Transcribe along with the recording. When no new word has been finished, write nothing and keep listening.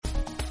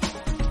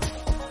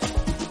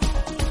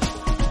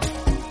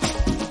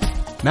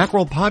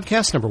Macworld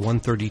Podcast number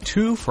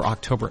 132 for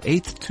October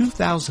 8th,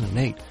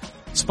 2008,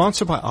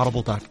 sponsored by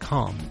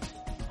Audible.com.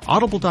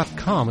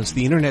 Audible.com is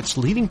the Internet's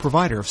leading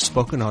provider of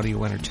spoken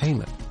audio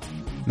entertainment.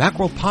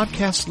 Macworld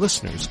Podcast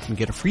listeners can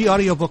get a free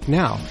audiobook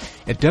now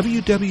at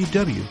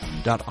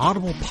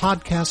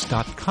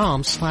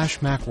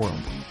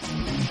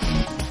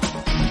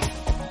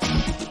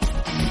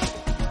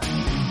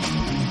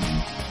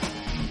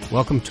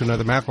Welcome to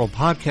another Macworld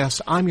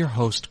Podcast. I'm your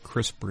host,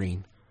 Chris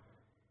Breen.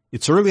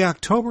 It's early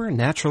October, and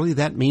naturally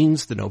that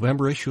means the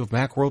November issue of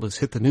Macworld has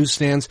hit the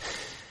newsstands.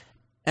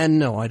 And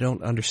no, I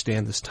don't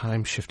understand this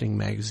time-shifting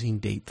magazine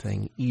date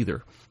thing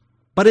either.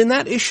 But in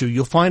that issue,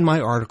 you'll find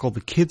my article,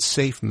 The Kid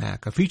Safe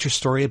Mac, a feature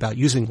story about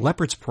using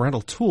Leopard's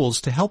parental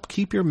tools to help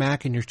keep your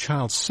Mac and your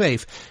child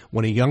safe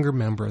when a younger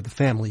member of the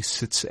family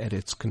sits at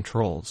its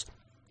controls.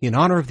 In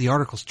honor of the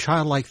article's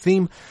childlike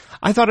theme,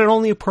 I thought it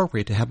only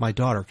appropriate to have my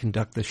daughter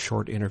conduct this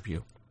short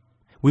interview.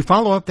 We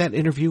follow up that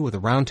interview with a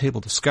roundtable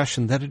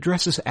discussion that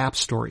addresses App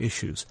Store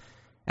issues.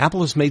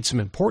 Apple has made some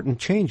important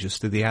changes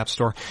to the App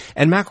Store,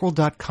 and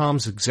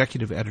Macworld.com's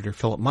executive editor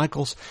Philip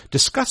Michaels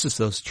discusses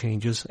those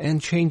changes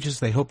and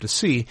changes they hope to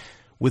see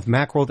with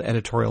Macworld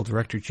editorial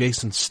director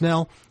Jason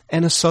Snell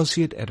and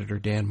associate editor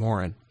Dan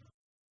Morin.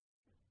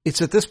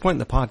 It's at this point in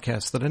the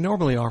podcast that I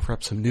normally offer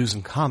up some news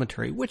and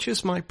commentary, which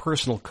is my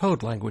personal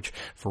code language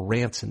for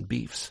rants and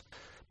beefs.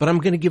 But I'm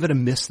going to give it a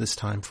miss this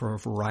time for a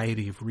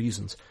variety of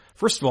reasons.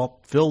 First of all,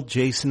 Phil,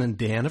 Jason, and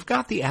Dan have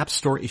got the App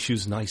Store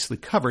issues nicely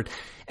covered,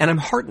 and I'm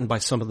heartened by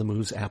some of the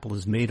moves Apple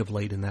has made of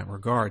late in that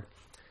regard.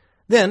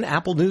 Then,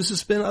 Apple news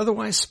has been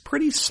otherwise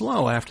pretty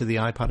slow after the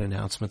iPod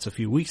announcements a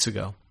few weeks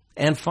ago.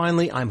 And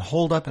finally, I'm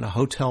holed up in a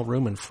hotel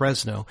room in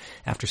Fresno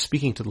after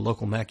speaking to the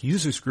local Mac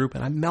users group,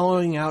 and I'm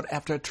mellowing out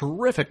after a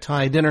terrific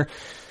Thai dinner,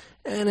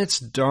 and it's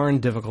darn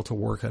difficult to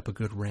work up a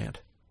good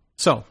rant.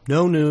 So,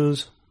 no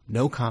news,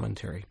 no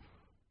commentary.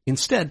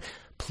 Instead,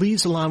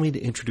 please allow me to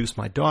introduce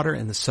my daughter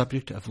and the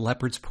subject of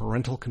Leopard's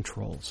parental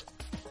controls.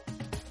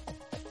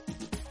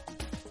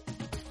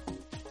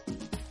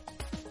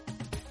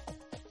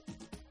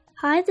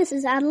 Hi, this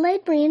is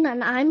Adelaide Breen,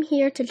 and I'm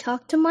here to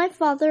talk to my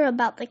father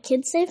about the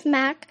Kid Safe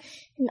Mac,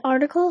 an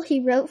article he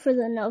wrote for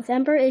the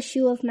November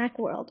issue of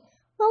Macworld.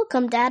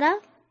 Welcome, Dada.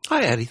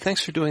 Hi, Eddie.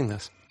 Thanks for doing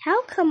this.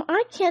 How come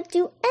I can't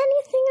do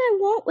anything I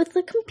want with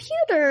the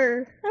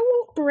computer? I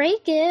won't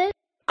break it.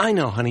 I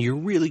know, honey, you're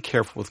really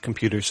careful with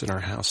computers in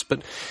our house,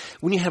 but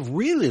when you have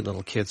really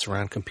little kids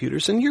around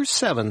computers, and you're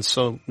 7,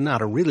 so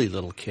not a really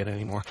little kid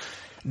anymore,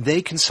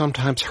 they can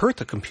sometimes hurt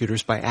the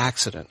computers by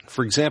accident.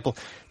 For example,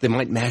 they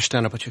might mash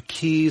down a bunch of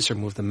keys or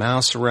move the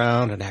mouse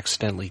around and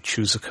accidentally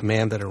choose a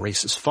command that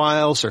erases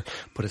files or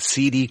put a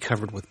CD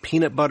covered with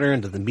peanut butter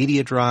into the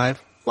media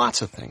drive.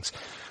 Lots of things.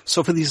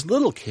 So for these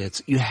little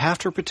kids, you have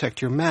to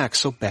protect your Mac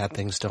so bad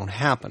things don't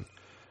happen.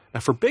 Now,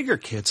 for bigger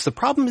kids, the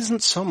problem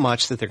isn't so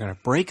much that they're going to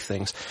break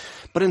things,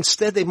 but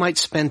instead they might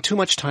spend too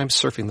much time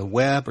surfing the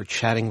web or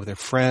chatting with their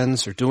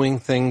friends or doing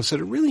things that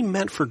are really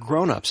meant for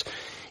grown-ups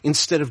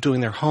instead of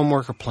doing their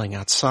homework or playing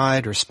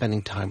outside or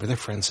spending time with their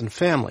friends and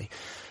family.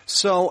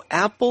 So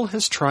Apple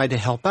has tried to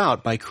help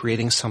out by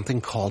creating something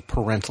called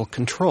parental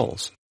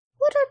controls.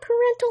 What are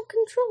parental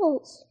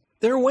controls?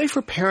 They're a way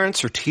for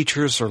parents or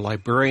teachers or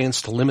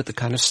librarians to limit the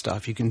kind of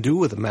stuff you can do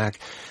with a Mac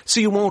so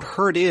you won't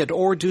hurt it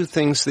or do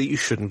things that you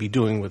shouldn't be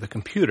doing with a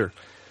computer.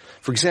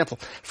 For example,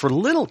 for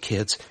little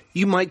kids,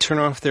 you might turn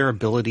off their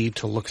ability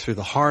to look through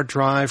the hard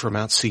drive or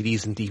mount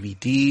CDs and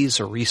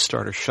DVDs or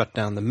restart or shut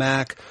down the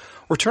Mac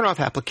or turn off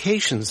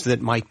applications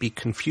that might be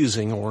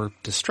confusing or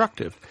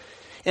destructive.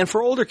 And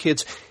for older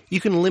kids, you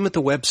can limit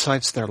the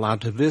websites they're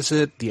allowed to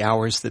visit, the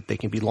hours that they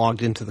can be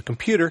logged into the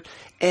computer,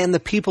 and the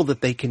people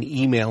that they can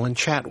email and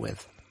chat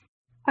with.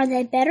 Are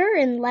they better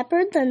in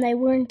Leopard than they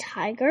were in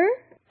Tiger?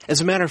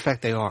 As a matter of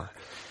fact, they are.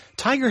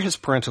 Tiger has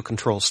parental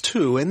controls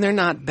too, and they're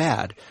not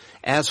bad.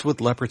 As with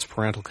Leopard's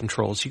parental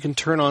controls, you can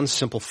turn on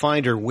Simple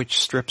Finder,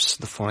 which strips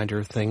the Finder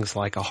of things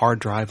like a hard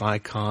drive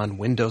icon,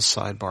 Windows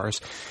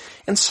sidebars,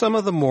 and some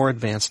of the more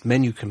advanced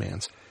menu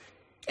commands.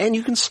 And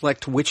you can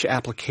select which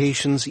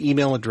applications,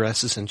 email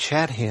addresses, and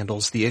chat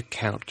handles the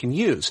account can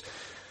use.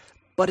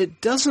 But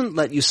it doesn't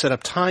let you set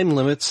up time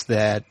limits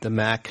that the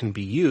Mac can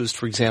be used.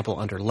 For example,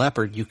 under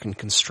Leopard, you can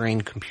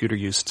constrain computer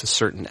use to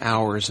certain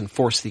hours and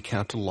force the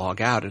account to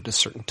log out at a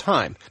certain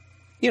time.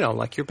 You know,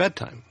 like your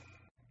bedtime.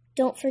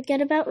 Don't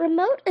forget about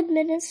remote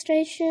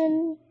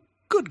administration.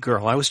 Good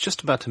girl, I was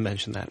just about to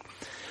mention that.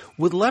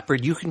 With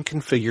Leopard, you can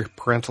configure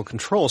parental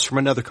controls from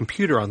another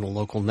computer on the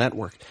local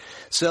network,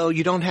 so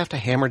you don't have to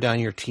hammer down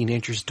your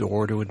teenager's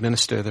door to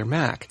administer their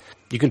Mac.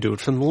 You can do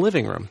it from the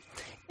living room.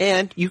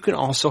 And you can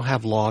also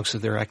have logs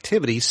of their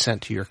activities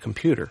sent to your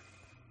computer.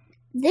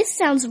 This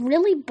sounds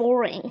really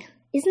boring.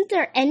 Isn't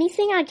there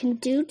anything I can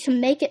do to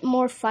make it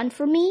more fun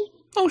for me?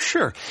 Oh,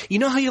 sure. You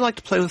know how you like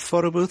to play with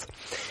Photo Booth?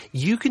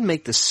 You can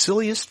make the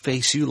silliest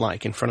face you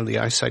like in front of the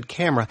iSight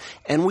camera,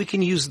 and we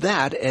can use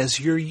that as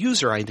your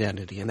user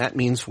identity. And that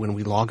means when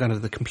we log onto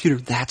the computer,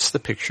 that's the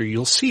picture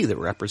you'll see that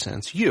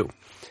represents you.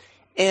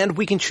 And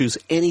we can choose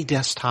any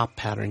desktop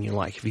pattern you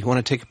like. If you want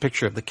to take a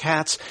picture of the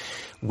cats,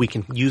 we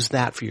can use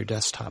that for your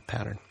desktop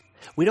pattern.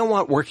 We don't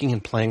want working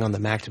and playing on the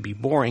Mac to be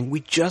boring. We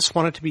just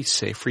want it to be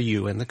safe for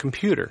you and the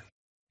computer.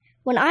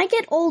 When I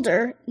get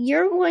older,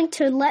 you're going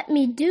to let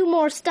me do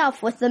more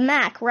stuff with the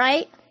Mac,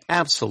 right?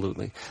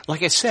 Absolutely.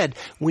 Like I said,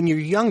 when you're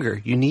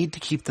younger, you need to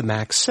keep the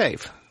Mac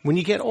safe. When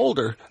you get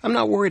older, I'm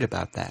not worried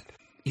about that.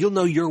 You'll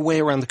know your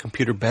way around the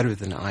computer better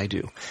than I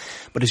do.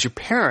 But as your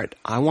parent,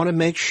 I want to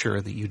make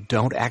sure that you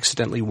don't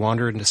accidentally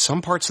wander into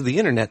some parts of the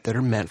internet that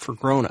are meant for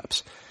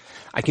grown-ups.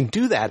 I can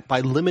do that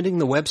by limiting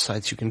the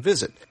websites you can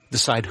visit,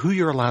 decide who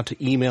you're allowed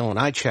to email and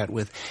iChat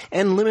with,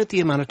 and limit the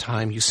amount of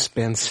time you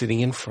spend sitting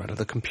in front of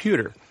the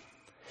computer.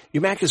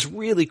 Your Mac is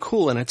really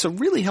cool and it's a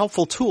really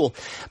helpful tool,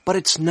 but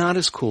it's not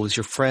as cool as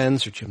your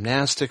friends or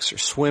gymnastics or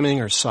swimming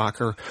or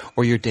soccer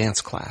or your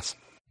dance class.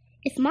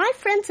 If my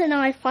friends and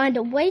I find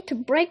a way to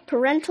break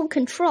parental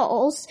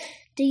controls,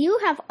 do you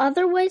have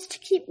other ways to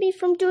keep me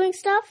from doing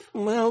stuff?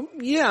 Well,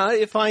 yeah,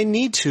 if I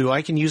need to,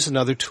 I can use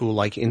another tool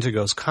like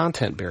Indigo's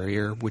Content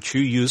Barrier, which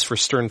you use for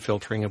stern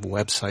filtering of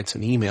websites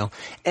and email,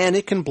 and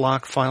it can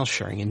block file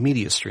sharing and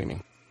media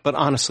streaming. But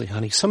honestly,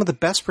 honey, some of the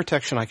best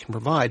protection I can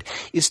provide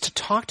is to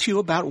talk to you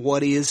about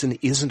what is and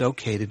isn't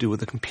okay to do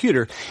with a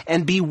computer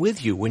and be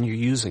with you when you're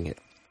using it.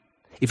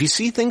 If you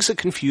see things that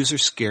confuse or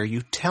scare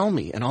you, tell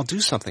me and I'll do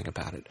something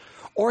about it.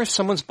 Or if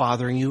someone's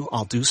bothering you,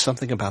 I'll do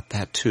something about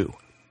that too.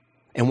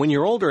 And when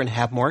you're older and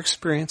have more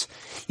experience,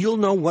 you'll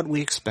know what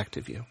we expect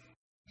of you.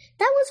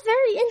 That was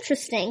very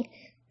interesting.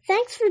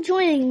 Thanks for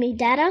joining me,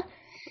 Dada.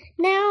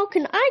 Now,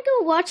 can I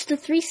go watch The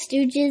Three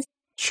Stooges?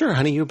 Sure,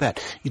 honey, you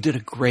bet. You did a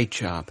great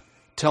job.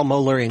 Tell Mo,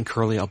 Larry, and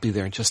Curly I'll be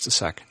there in just a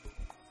sec.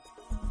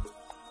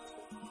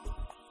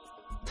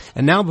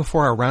 And now,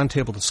 before our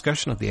roundtable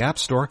discussion of the App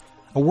Store,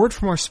 a word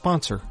from our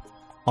sponsor,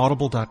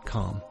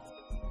 Audible.com.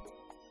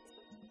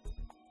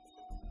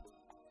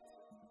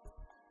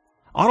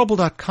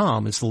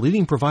 Audible.com is the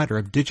leading provider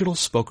of digital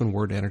spoken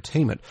word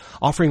entertainment,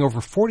 offering over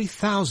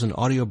 40,000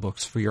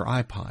 audiobooks for your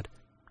iPod.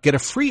 Get a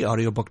free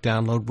audiobook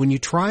download when you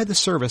try the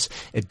service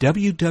at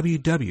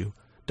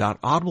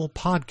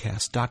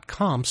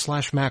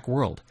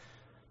www.audiblepodcast.com/Macworld.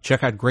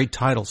 Check out great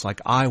titles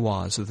like I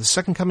Was or The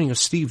Second Coming of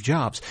Steve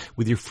Jobs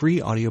with your free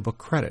audiobook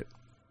credit.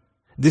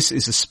 This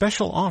is a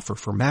special offer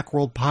for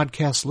Macworld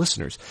Podcast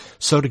listeners,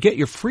 so to get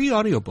your free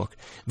audiobook,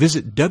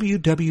 visit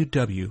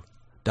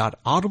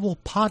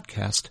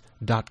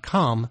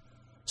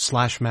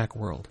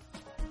www.audiblepodcast.com/Macworld.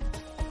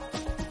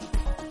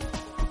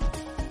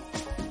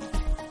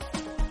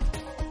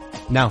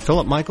 Now,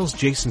 Philip Michaels,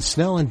 Jason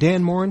Snell, and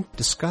Dan Morin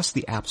discuss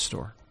the App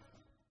Store.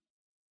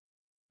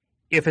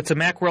 If it's a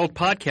Macworld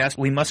podcast,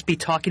 we must be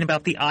talking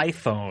about the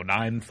iPhone.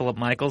 I'm Philip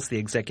Michaels, the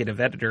executive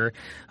editor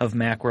of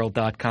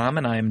Macworld.com,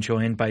 and I am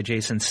joined by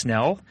Jason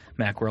Snell,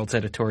 Macworld's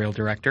editorial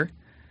director.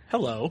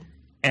 Hello.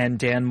 And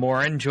Dan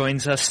Morin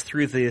joins us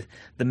through the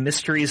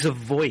mysteries of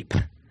VoIP.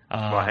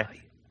 Why?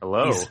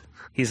 Hello.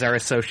 He's our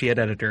associate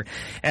editor.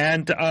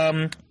 And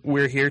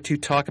we're here to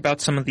talk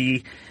about some of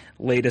the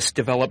latest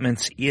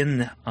developments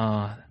in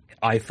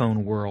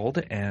iPhone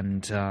world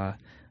and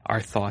our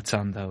thoughts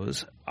on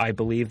those. I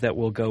believe that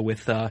we'll go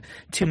with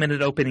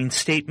 2-minute opening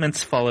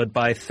statements followed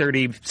by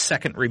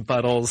 30-second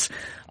rebuttals.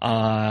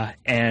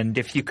 And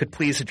if you could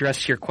please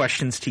address your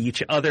questions to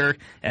each other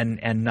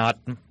and not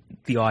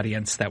the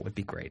audience, that would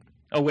be great.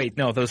 Oh, wait,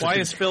 no, those Why are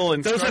is Phil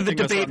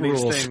instructing us on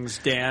these things,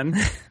 Dan?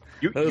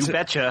 You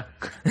betcha.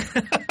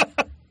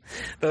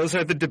 Those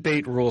are the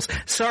debate rules.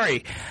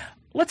 Sorry.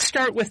 Let's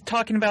start with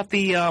talking about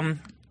the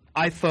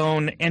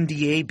iPhone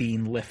NDA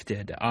being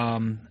lifted,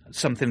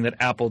 something that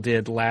Apple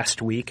did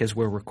last week as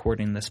we're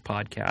recording this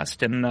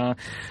podcast. And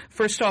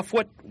first off,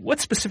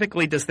 what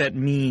specifically does that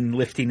mean,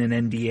 lifting an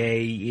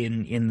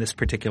NDA in this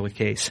particular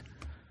case?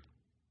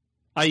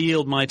 I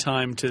yield my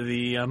time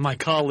to my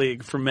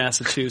colleague from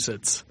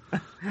Massachusetts.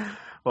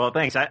 Well,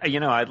 thanks.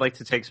 I'd like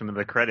to take some of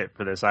the credit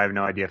for this. I have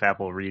no idea if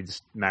Apple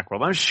reads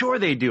Macworld. I'm sure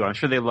they do. I'm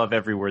sure they love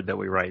every word that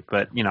we write.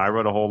 But, I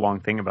wrote a whole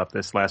long thing about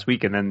this last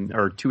week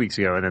or 2 weeks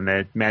ago, and then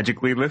they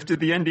magically lifted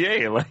the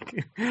NDA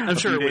I'm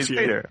sure it was you.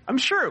 Later. I'm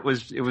sure it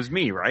was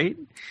me, right?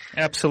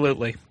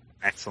 Absolutely.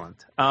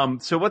 Excellent.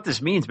 So what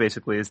this means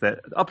basically is that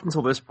up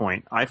until this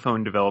point,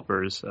 iPhone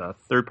developers,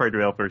 third-party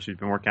developers who've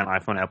been working on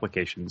iPhone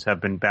applications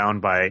have been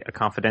bound by a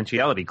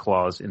confidentiality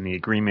clause in the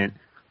agreement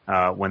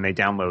when they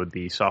download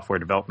the software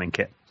development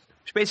kit,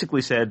 which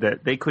basically said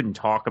that they couldn't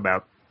talk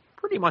about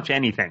pretty much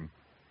anything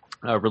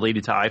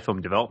related to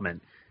iPhone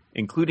development,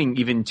 including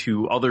even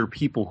to other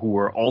people who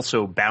were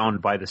also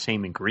bound by the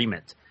same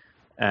agreement.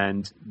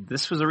 And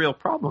this was a real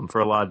problem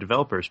for a lot of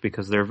developers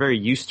because they're very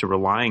used to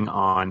relying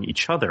on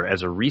each other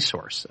as a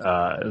resource.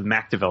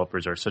 Mac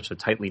developers are such a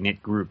tightly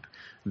knit group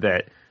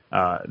that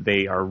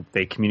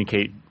they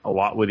communicate a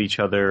lot with each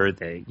other.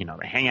 They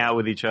hang out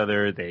with each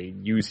other. They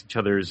use each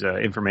other's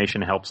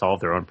information to help solve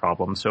their own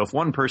problems. So if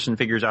one person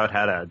figures out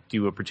how to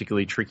do a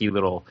particularly tricky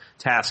little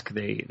task,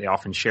 they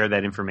often share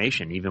that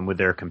information even with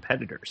their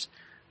competitors.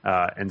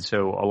 And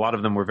so a lot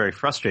of them were very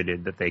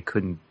frustrated that they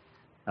couldn't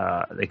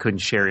They couldn't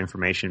share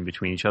information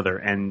between each other,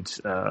 and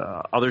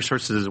other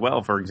sources as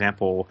well. For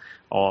example,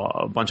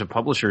 a bunch of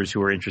publishers who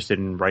were interested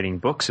in writing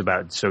books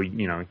about, so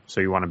you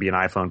want to be an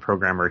iPhone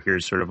programmer,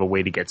 here's sort of a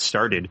way to get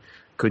started,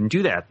 couldn't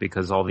do that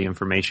because all the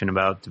information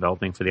about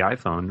developing for the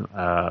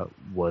iPhone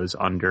was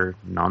under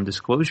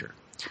non-disclosure.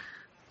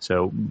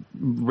 So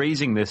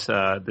raising this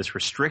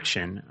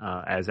restriction,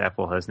 as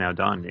Apple has now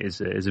done, is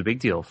a big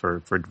deal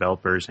for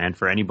developers and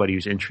for anybody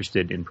who's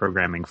interested in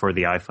programming for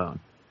the iPhone.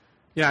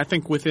 Yeah, I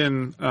think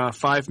within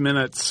 5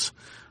 minutes,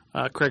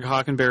 Craig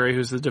Hockenberry,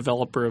 who's the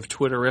developer of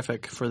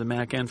Twitterific for the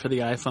Mac and for the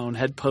iPhone,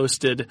 had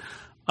posted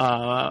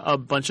a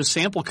bunch of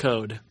sample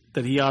code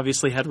that he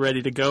obviously had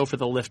ready to go for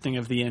the lifting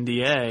of the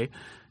NDA,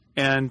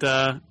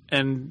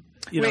 and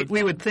you know,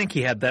 we would think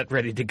he had that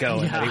ready to go,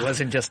 and that he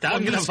wasn't just,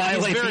 I'm going to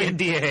violate the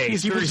NDA.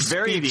 He's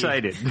very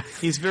excited.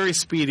 He's very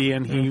speedy,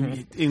 and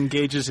he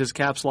engages his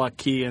caps lock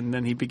key, and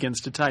then he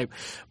begins to type.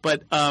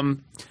 But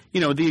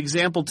the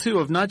example too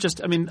of not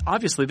just,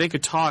 obviously they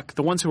could talk.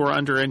 The ones who are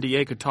under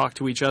NDA could talk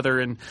to each other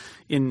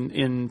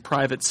in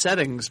private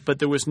settings, but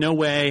there was no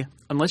way,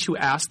 unless you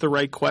asked the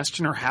right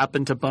question or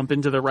happened to bump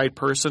into the right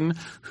person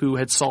who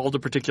had solved a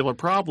particular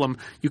problem,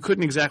 you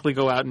couldn't exactly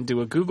go out and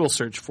do a Google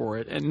search for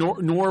it, and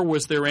nor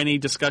was there any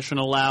discussion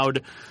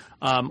allowed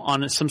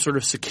on some sort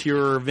of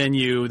secure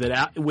venue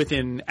that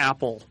within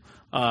Apple.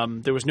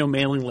 There was no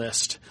mailing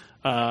list.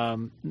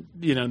 No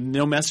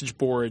message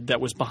board that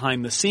was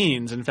behind the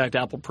scenes. In fact,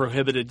 Apple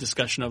prohibited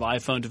discussion of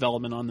iPhone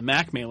development on the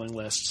Mac mailing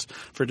lists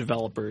for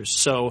developers.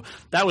 So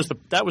that was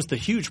the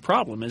huge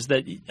problem, is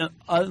that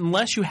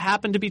unless you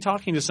happen to be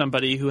talking to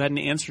somebody who had an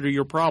answer to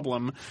your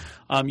problem,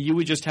 you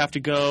would just have to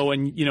go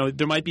and,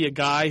 there might be a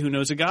guy who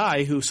knows a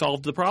guy who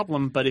solved the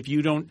problem, but if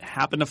you don't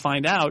happen to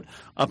find out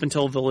up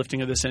until the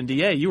lifting of this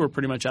NDA, you were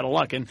pretty much out of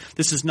luck. And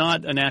this is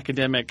not an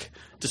academic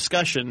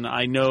discussion.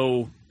 I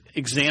know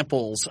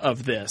examples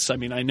of this.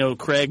 I know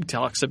Craig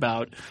talks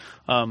about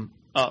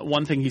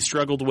one thing he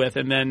struggled with,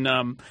 and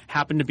then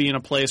happened to be in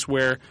a place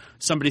where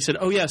somebody said,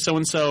 oh yeah,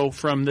 so-and-so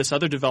from this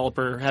other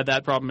developer had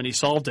that problem and he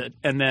solved it.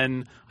 And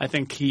then I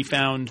think he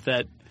found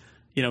that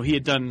he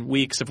had done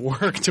weeks of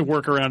work to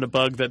work around a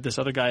bug that this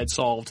other guy had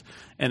solved,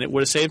 and it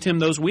would have saved him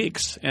those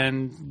weeks,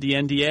 and the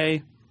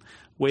NDA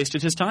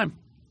wasted his time.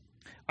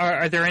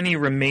 Are there any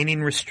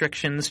remaining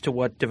restrictions to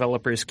what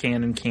developers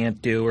can and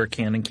can't do or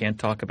can and can't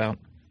talk about?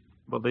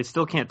 Well, they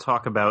still can't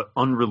talk about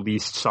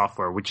unreleased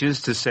software, which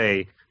is to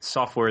say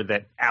software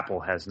that Apple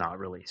has not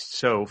released.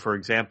 So, for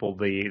example,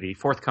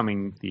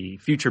 the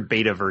future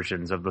beta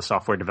versions of the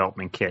software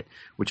development kit,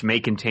 which may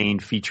contain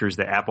features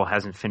that Apple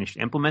hasn't finished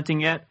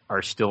implementing yet,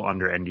 are still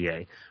under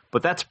NDA.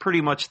 But that's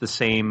pretty much the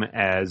same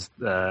as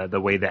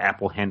the way that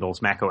Apple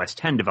handles Mac OS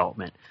X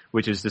development,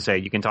 which is to say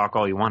you can talk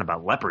all you want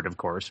about Leopard, of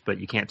course, but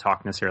you can't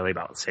talk necessarily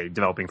about, say,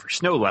 developing for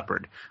Snow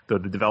Leopard, though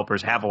the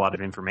developers have a lot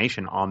of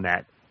information on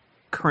that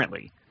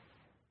currently.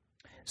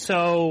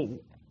 So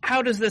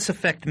how does this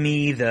affect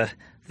me, the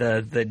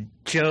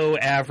Joe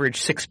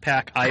average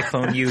six-pack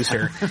iPhone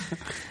user,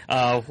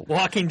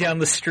 walking down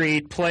the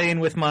street, playing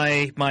with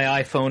my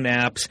iPhone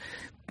apps,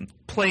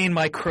 playing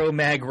my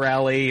Cro-Mag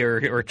Rally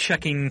or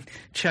checking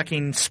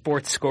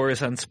sports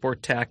scores on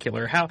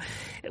Sportacular?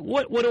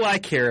 What do I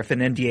care if an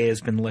NDA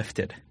has been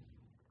lifted?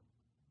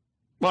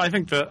 Well, I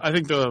think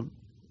the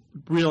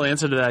real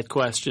answer to that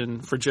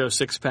question for Joe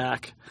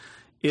Sixpack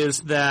is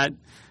that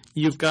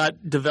you've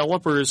got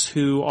developers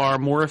who are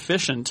more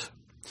efficient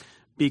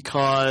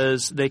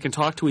because they can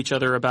talk to each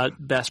other about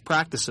best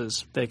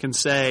practices. They can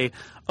say,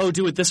 oh,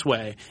 do it this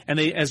way. And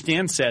they, as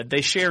Dan said,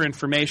 they share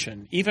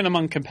information. Even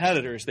among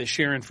competitors, they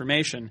share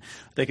information.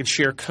 They can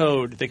share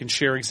code. They can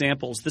share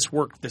examples. This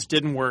worked. This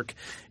didn't work.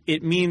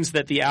 It means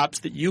that the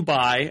apps that you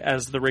buy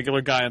as the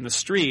regular guy on the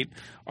street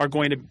are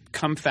going to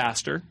come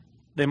faster.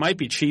 They might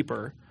be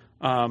cheaper.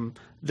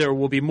 There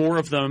will be more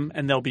of them,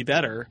 and they'll be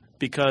better,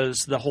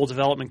 because the whole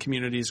development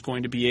community is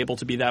going to be able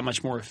to be that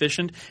much more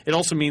efficient. It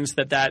also means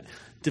that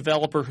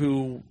developer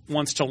who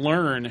wants to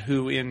learn,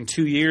 who in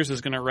 2 years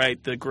is going to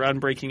write the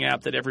groundbreaking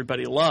app that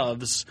everybody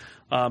loves,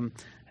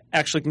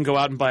 actually can go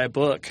out and buy a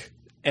book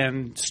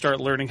and start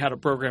learning how to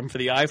program for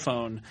the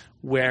iPhone,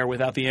 where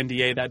without the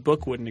NDA that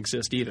book wouldn't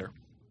exist either.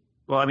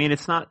 Well,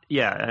 it's not,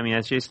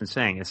 as Jason's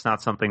saying, it's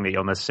not something that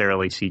you'll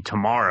necessarily see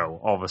tomorrow,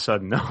 all of a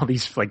sudden, all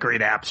these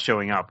great apps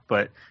showing up.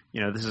 But,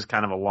 this is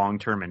kind of a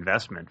long-term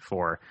investment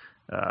for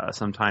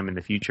sometime in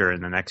the future,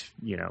 in the next,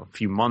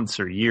 few months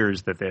or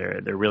years, that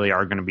there really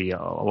are going to be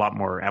a lot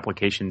more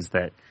applications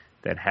that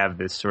have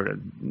this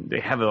they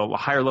have a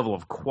higher level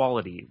of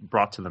quality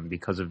brought to them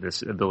because of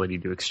this ability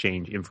to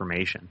exchange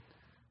information.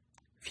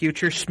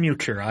 Future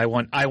smoocher. I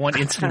want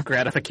instant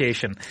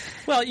gratification.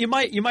 Well, you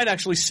might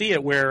actually see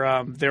it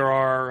where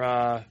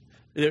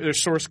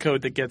there's source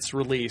code that gets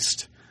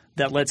released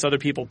that lets other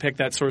people pick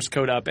that source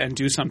code up and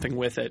do something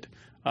with it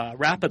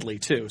rapidly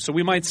too. So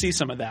we might see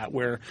some of that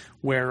where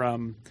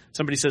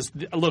somebody says,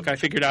 "Look, I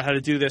figured out how to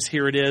do this.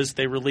 Here it is."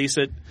 They release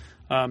it.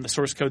 The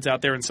source code's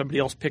out there, and somebody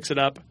else picks it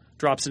up,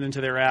 drops it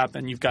into their app,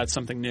 and you've got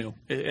something new.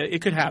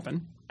 It could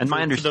happen. And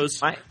my for those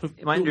my who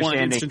want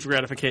understanding, instant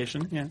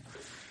gratification. Yeah.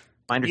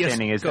 my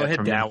understanding is that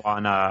from Dan. now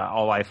on,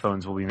 all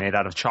iPhones will be made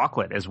out of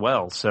chocolate as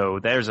well. So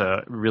there's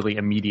a really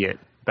immediate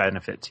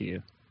benefit to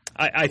you.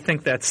 I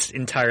think that's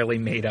entirely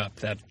made up.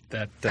 That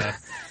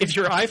If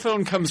your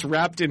iPhone comes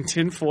wrapped in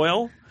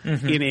tinfoil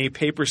in a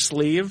paper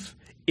sleeve,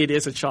 it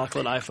is a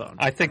chocolate iPhone.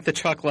 I think the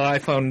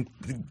chocolate iPhone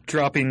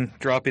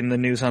dropping the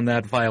news on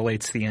that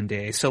violates the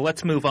NDA. So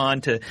let's move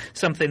on to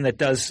something that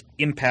does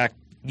impact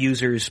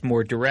users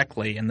more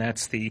directly, and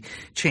that's the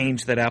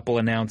change that Apple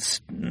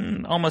announced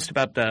almost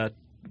about a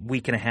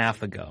week and a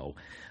half ago.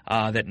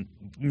 That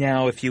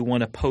now if you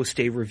want to post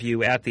a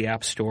review at the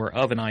App Store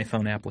of an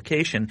iPhone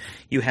application,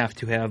 you have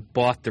to have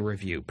bought the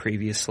review.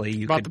 Previously,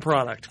 you Bought the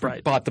product,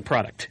 right. Bought the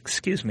product.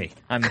 Excuse me.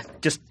 I'm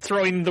just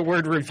throwing the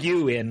word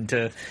review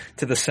into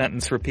the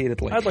sentence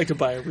repeatedly. I'd like to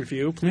buy a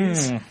review,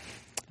 please.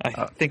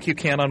 I think you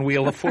can on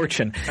Wheel of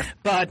Fortune.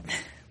 But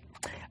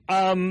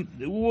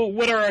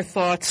what are our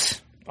thoughts?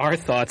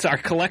 Our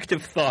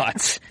collective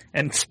thoughts,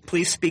 and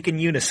please speak in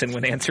unison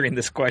when answering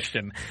this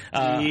question.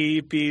 We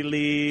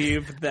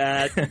believe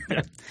that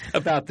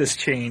About this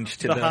change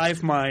to the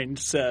hive mind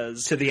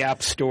says to the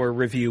App Store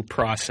review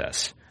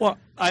process. Well,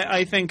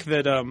 I think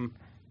that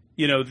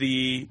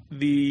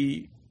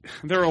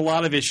there are a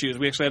lot of issues.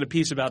 We actually had a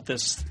piece about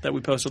this that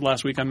we posted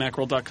last week on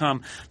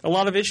Macworld.com. A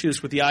lot of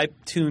issues with the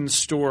iTunes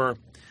Store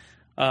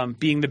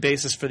being the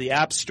basis for the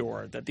App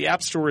Store, that the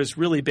App Store is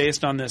really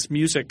based on this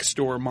music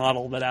store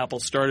model that Apple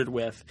started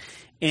with.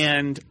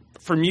 And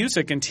for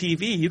music and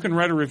TV, you can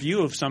write a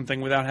review of something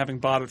without having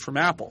bought it from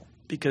Apple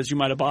because you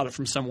might have bought it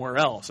from somewhere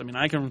else. I mean,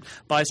 I can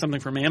buy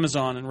something from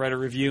Amazon and write a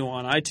review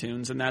on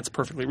iTunes, and that's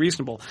perfectly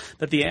reasonable.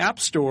 But the App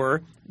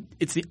Store,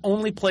 it's the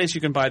only place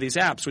you can buy these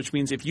apps, which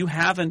means if you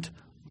haven't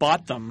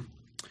bought them,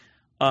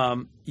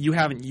 you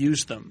haven't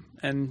used them.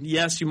 And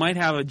yes, you might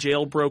have a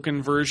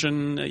jailbroken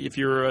version if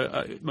you're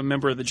a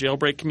member of the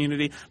jailbreak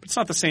community, but it's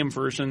not the same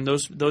version.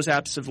 Those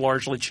apps have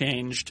largely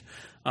changed.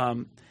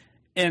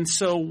 And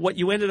so what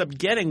you ended up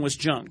getting was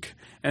junk.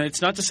 And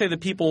it's not to say that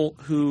people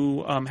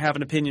who have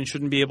an opinion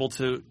shouldn't be able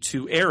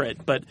to air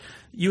it, but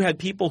you had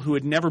people who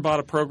had never bought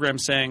a program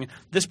saying,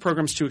 this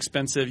program's too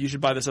expensive, you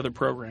should buy this other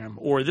program,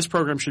 or this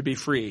program should be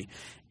free.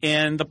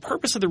 And the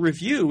purpose of the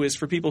review is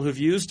for people who've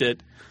used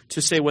it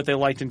to say what they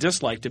liked and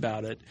disliked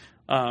about it.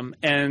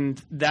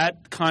 And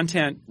that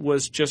content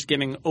was just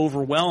getting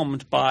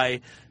overwhelmed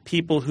by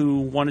people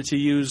who wanted to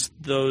use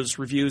those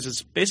reviews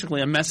as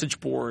basically a message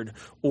board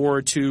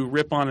or to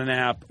rip on an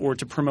app or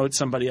to promote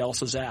somebody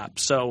else's app.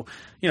 So,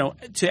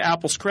 to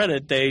Apple's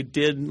credit, they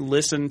did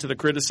listen to the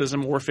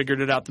criticism or figured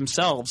it out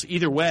themselves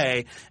either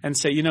way and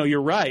say,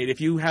 you're right.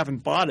 If you haven't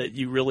bought it,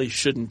 you really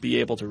shouldn't be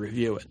able to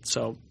review it.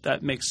 So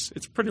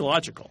it's pretty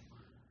logical.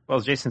 Well,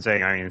 as Jason's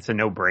saying, I mean, it's a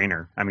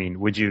no-brainer. I mean,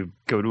 would you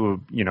go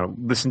to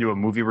listen to a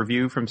movie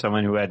review from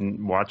someone who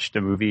hadn't watched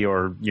a movie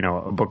or,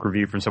 a book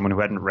review from someone who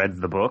hadn't read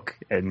the book?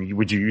 And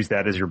would you use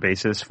that as your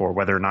basis for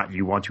whether or not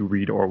you want to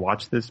read or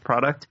watch this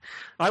product?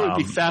 I would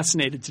be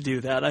fascinated to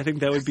do that. I think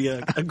that would be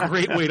a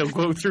great way to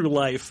go through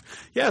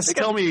life. Yes,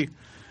 tell me,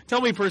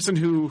 person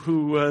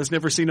who has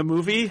never seen a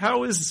movie,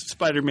 how is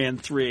Spider-Man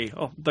 3?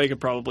 Oh, they could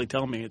probably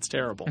tell me it's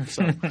terrible.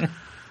 So.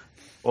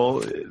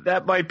 Well,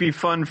 that might be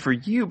fun for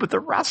you, but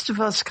the rest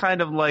of us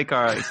kind of like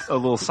a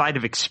little side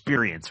of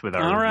experience with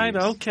our All right,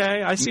 reviews.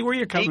 Okay. I see where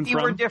you're coming Maybe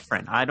from. we're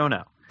different. I don't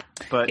know.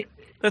 But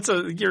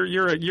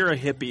you're a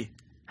hippie.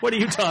 What are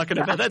you talking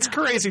about? That's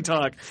crazy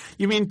talk.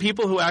 You mean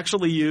people who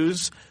actually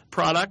use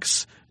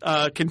products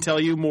can tell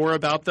you more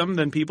about them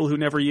than people who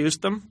never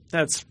used them?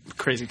 That's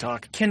crazy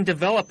talk. Can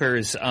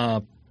developers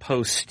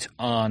post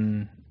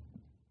on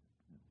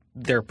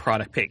their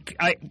product page?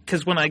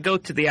 Because when I go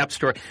to the App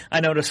Store, I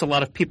notice a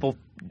lot of people,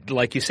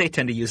 like you say,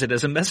 tend to use it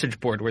as a message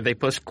board where they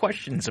post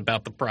questions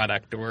about the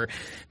product or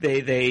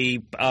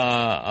they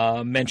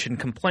mention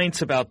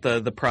complaints about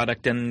the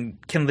product.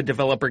 And can the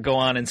developer go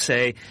on and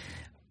say,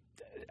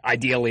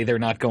 ideally they're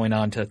not going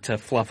on to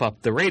fluff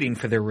up the rating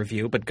for their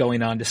review, but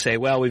going on to say,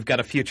 well, we've got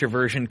a future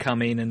version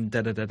coming and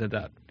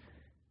da-da-da-da-da.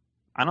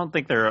 I don't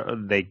think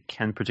they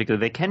can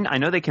particularly. They can. I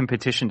know they can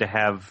petition to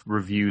have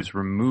reviews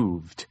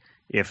removed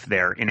if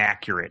they're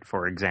inaccurate,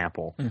 for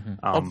example.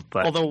 Mm-hmm.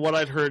 But although what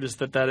I've heard is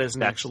that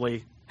isn't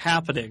actually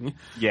happening,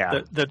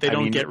 yeah, that they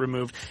don't get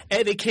removed.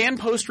 And they can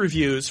post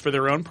reviews for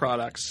their own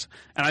products,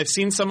 and I've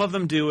seen some of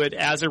them do it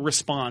as a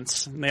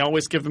response, and they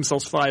always give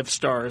themselves 5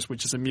 stars,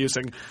 which is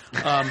amusing.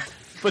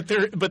 But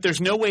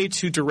there's no way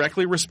to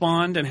directly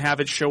respond and have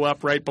it show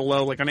up right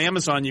below. Like on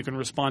Amazon, you can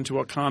respond to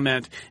a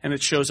comment and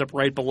it shows up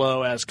right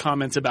below as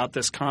comments about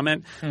this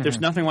comment. Mm-hmm. There's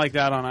nothing like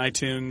that on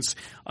iTunes.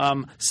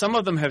 Some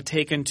of them have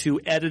taken to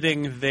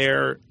editing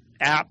their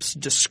app's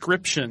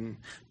description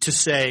to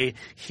say,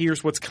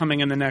 here's what's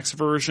coming in the next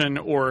version,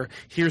 or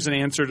here's an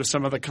answer to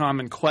some of the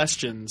common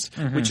questions,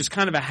 which is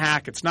kind of a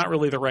hack. It's not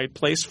really the right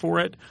place for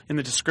it in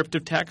the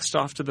descriptive text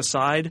off to the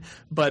side,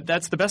 but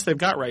that's the best they've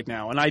got right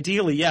now. And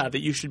ideally,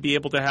 that you should be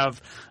able to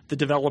have the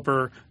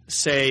developer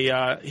say,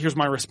 here's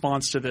my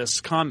response to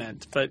this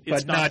comment, but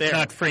it's not there.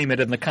 Not frame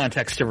it in the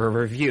context of a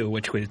review,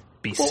 which would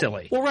be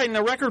silly. Well, right. In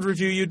a record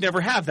review, you'd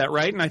never have that,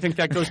 right? And I think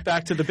that goes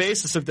back to the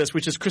basis of this,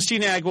 which is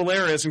Christina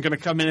Aguilera isn't going to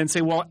come in and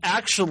say, well,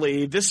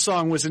 actually, this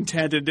song was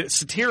intended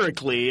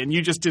satirically, and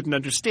you just didn't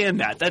understand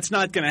that. That's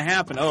not going to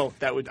happen. Oh,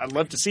 I'd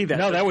love to see that.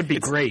 No, that would be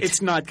great.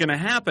 It's not going to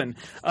happen.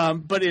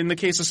 But in the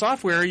case of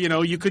software,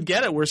 you could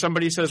get it where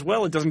somebody says,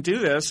 well, it doesn't do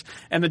this,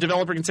 and the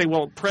developer can say,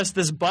 well, press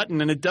this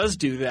button, and it does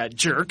do that,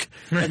 jerk.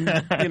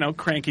 And,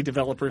 cranky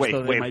developers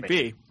though they might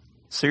be.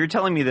 So you're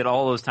telling me that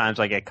all those times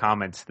I get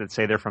comments that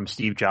say they're from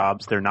Steve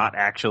Jobs, they're not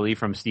actually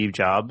from Steve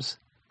Jobs?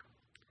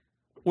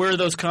 Where are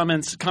those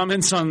comments?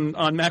 Comments on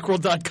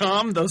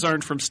Macworld.com? Those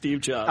aren't from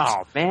Steve Jobs.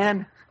 Oh,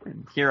 man.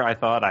 Here I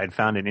thought I'd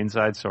found an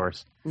inside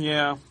source.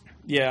 Yeah.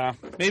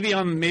 Maybe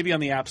on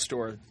the App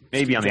Store.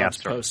 Maybe Steve on the Jobs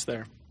App Store. Posts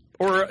there.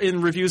 Or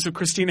in reviews of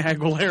Christina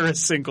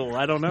Aguilera's single.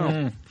 I don't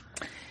know.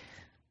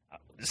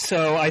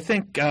 So I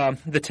think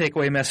the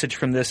takeaway message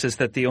from this is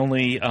that the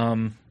only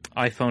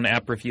iPhone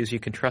app reviews you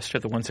can trust are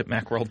the ones at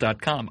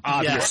Macworld.com.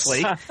 Obviously.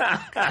 Yes.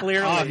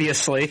 Clearly.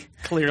 Obviously.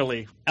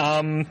 Clearly.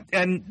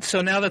 And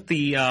so now that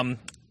the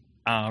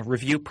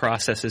review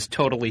process is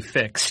totally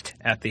fixed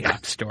at the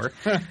App Store,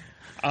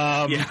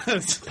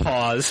 yes.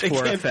 Pause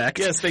for effect.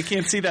 Yes, they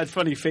can't see that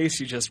funny face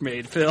you just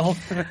made, Phil.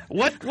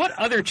 What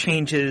other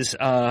changes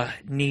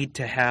need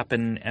to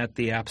happen at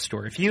the App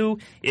Store? If you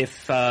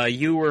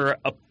were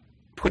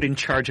put in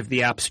charge of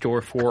the App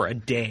Store for a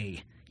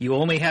day, you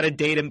only had a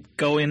day to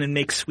go in and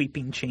make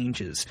sweeping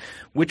changes,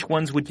 which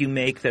ones would you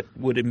make that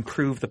would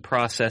improve the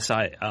process,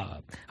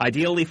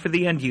 ideally for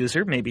the end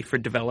user, maybe for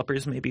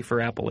developers, maybe for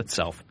Apple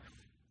itself?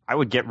 I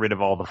would get rid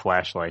of all the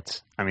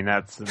flashlights. I mean,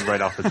 that's right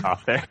off the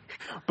top there.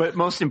 But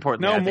most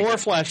importantly, no more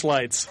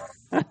flashlights.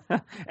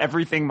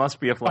 Everything must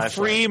be a flashlight. A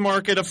free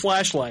market of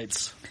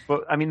flashlights.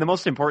 But I mean, the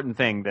most important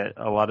thing that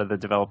a lot of the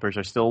developers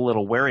are still a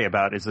little wary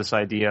about is this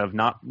idea of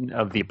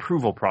the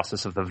approval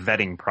process, of the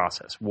vetting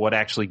process. What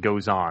actually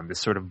goes on? This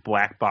sort of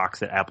black box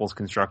that Apple's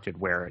constructed,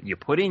 where you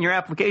put in your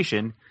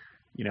application,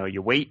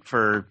 you wait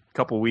for a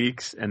couple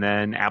weeks, and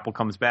then Apple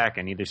comes back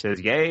and either says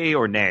yay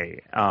or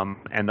nay.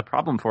 And the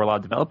problem for a lot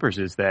of developers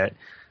is that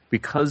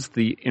because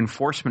the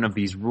enforcement of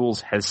these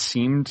rules has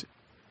seemed,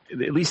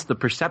 at least the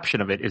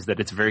perception of it, is that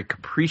it's very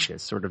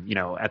capricious, sort of,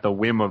 at the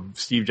whim of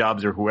Steve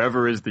Jobs or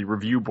whoever is the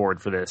review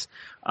board for this.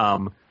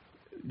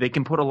 They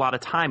can put a lot of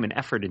time and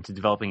effort into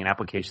developing an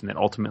application that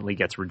ultimately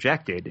gets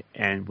rejected,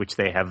 and which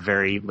they have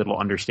very little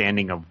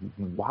understanding of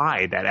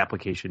why that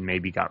application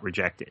maybe got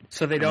rejected.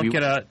 So they don't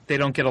get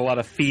a lot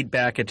of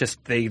feedback. It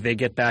just they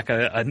get back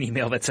an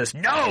email that says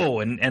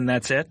no, and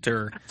that's it.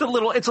 Or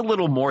it's a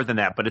little more than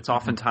that, but it's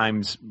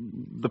oftentimes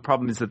the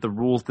problem is that the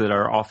rules that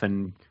are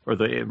often, or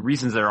the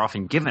reasons that are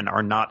often given,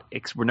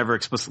 were never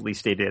explicitly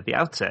stated at the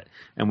outset.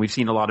 And we've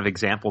seen a lot of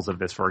examples of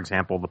this. For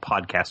example, the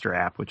Podcaster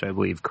app, which I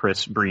believe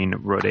Chris Breen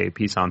wrote a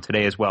piece on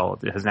today as well.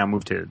 It has now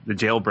moved to the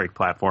Jailbreak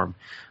platform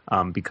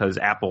because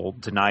Apple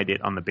denied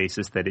it on the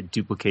basis that it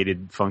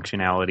duplicated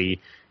functionality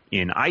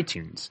in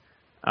iTunes.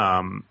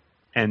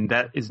 And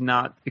that is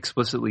not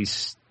explicitly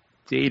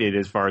stated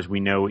as far as we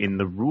know in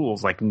the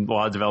rules. Like, a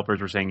lot of developers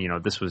were saying,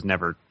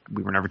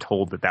 we were never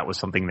told that was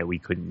something that we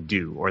couldn't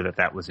do, or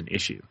that was an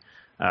issue.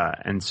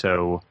 And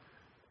so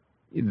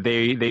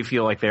they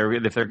feel like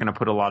if they're going to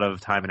put a lot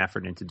of time and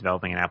effort into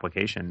developing an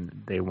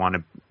application, they want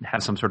to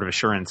have some sort of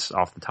assurance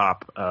off the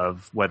top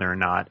of whether or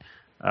not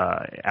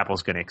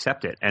Apple's going to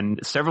accept it. And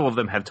several of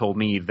them have told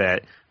me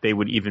that they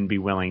would even be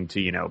willing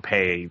to,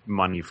 pay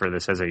money for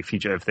this as a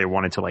feature if they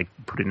wanted to,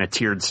 put in a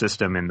tiered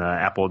system in the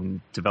Apple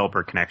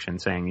developer connection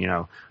saying,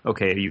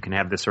 okay, you can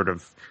have this sort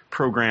of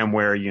program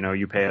where,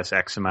 you pay us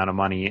X amount of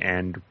money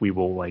and we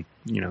will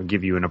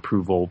give you an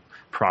approval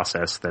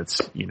process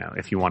that's,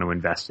 if you want to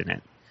invest in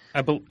it.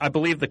 I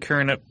believe the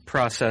current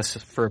process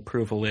for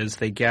approval is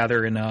they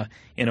gather in a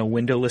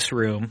windowless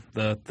room,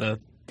 the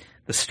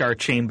star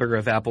chamber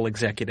of Apple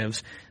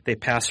executives. They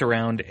pass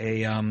around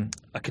a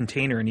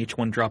container, and each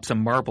one drops a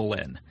marble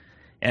in.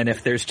 And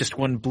if there's just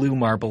one blue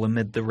marble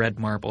amid the red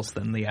marbles,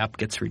 then the app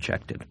gets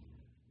rejected.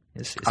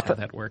 Is how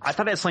that works. I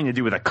thought it had something to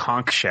do with a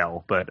conch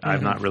shell, but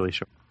I'm not really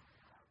sure.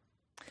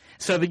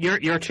 So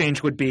your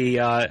change would be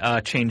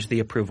change the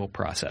approval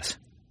process.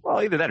 Well,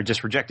 either that or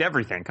just reject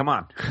everything. Come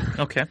on.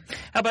 Okay.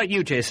 How about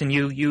you, Jason?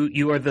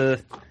 You are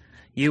the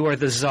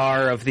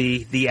czar of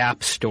the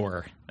App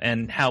Store,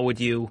 and how would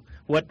you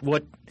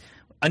what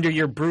under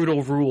your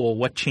brutal rule,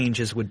 what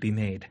changes would be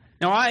made?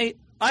 Now, I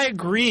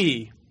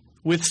agree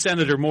with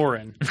Senator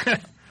Morin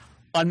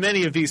on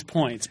many of these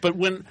points, but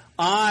when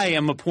I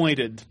am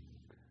appointed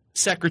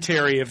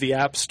Secretary of the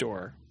App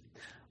Store,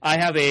 I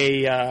have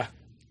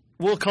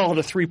we'll call it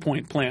a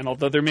 3-point plan,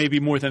 although there may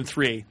be more than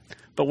 3.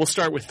 But we'll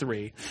start with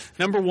 3.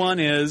 Number 1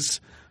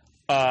 is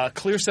a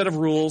clear set of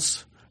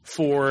rules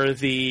for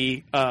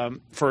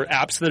for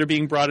apps that are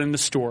being brought in the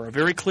store. A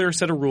very clear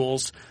set of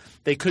rules.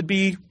 They could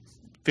be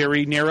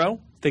very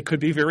narrow. They could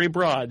be very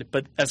broad.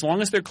 But as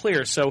long as they're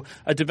clear, so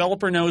a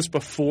developer knows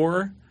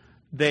before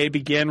they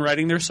begin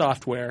writing their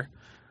software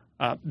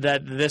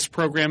that this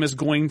program is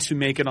going to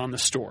make it on the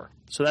store.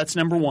 So that's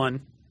number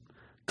 1,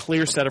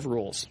 clear set of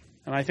rules.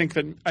 And I think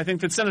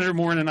that Senator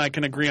Morin and I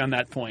can agree on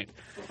that point.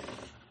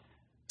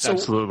 So,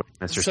 absolutely,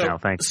 Mr. Snell.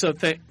 Thanks. So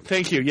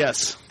thank you.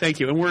 Yes, thank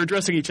you. And we're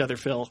addressing each other,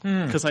 Phil,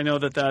 because I know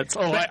that's.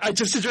 Oh, I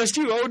just addressed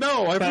you. Oh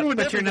no, I've ruined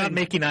but everything. You're not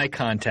making eye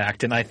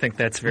contact, and I think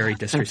that's very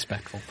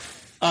disrespectful.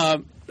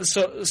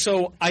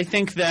 So I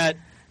think that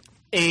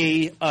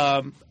a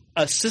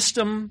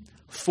system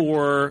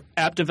for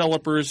app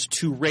developers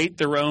to rate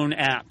their own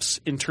apps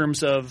in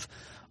terms of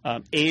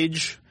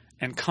age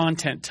and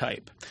content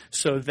type,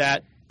 so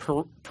that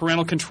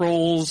parental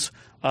controls.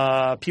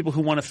 People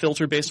who want to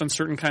filter based on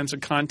certain kinds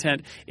of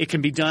content, it can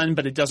be done,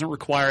 but it doesn't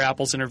require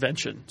Apple's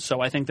intervention. So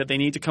I think that they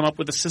need to come up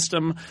with a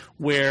system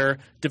where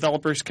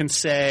developers can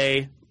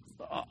say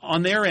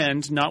on their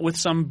end, not with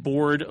some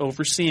board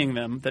overseeing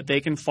them, that they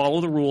can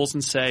follow the rules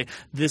and say,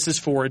 this is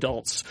for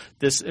adults.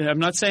 I'm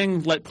not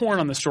saying let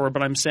porn on the store,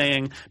 but I'm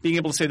saying being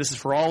able to say this is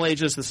for all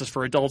ages, this is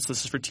for adults,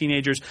 this is for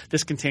teenagers,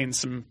 this contains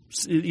some,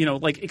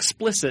 like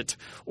explicit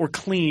or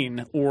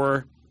clean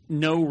or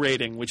no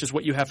rating, which is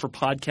what you have for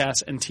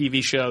podcasts and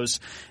TV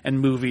shows and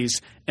movies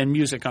and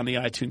music on the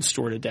iTunes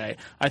Store today.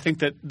 I think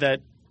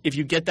that if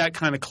you get that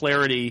kind of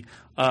clarity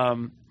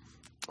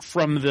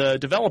from the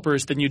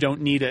developers, then you don't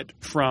need it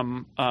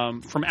from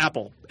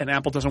Apple, and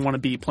Apple doesn't want to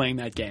be playing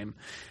that game.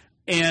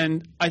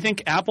 And I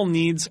think Apple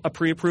needs a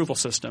pre-approval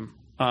system,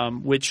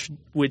 which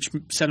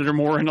Senator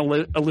Morin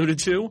alluded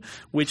to,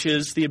 which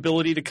is the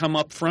ability to come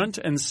up front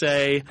and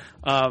say,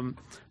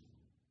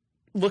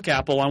 look,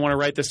 Apple, I want to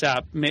write this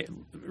app.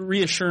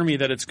 Reassure me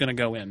that it's going to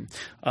go in.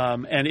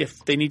 And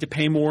if they need to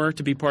pay more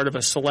to be part of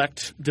a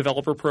select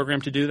developer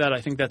program to do that,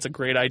 I think that's a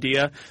great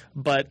idea.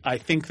 But I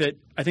think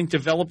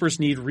developers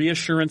need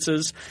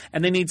reassurances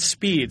and they need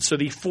speed. So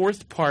the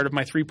fourth part of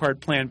my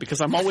three-part plan,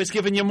 because I'm always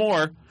giving you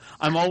more.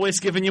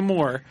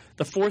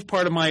 The fourth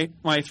part of my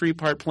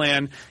three-part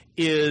plan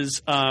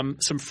is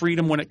some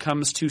freedom when it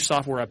comes to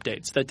software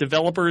updates. That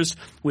developers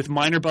with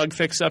minor bug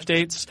fix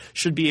updates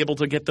should be able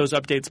to get those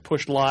updates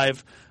pushed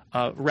live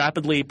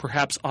rapidly,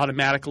 perhaps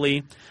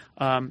automatically.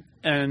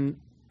 And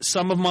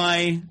some of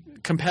my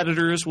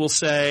competitors will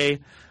say,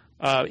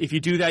 if you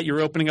do that, you're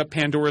opening up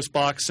Pandora's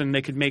box and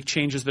they could make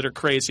changes that are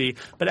crazy.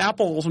 But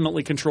Apple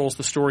ultimately controls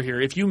the store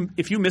here. If you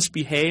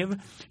misbehave,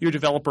 your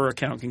developer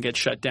account can get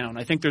shut down.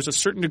 I think there's a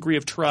certain degree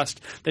of trust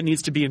that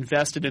needs to be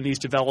invested in these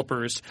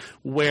developers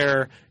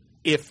where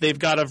if they've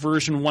got a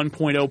version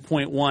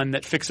 1.0.1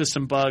 that fixes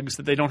some bugs,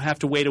 that they don't have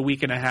to wait a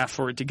week and a half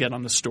for it to get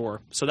on the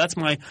store. So that's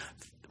my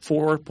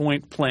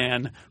 4-point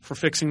plan for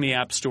fixing the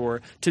App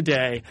Store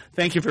today.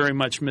 Thank you very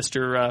much,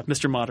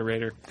 Mr.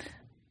 Moderator.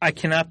 I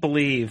cannot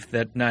believe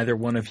that neither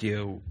one of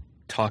you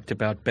talked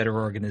about better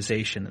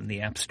organization in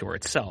the App Store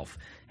itself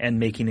and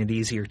making it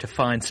easier to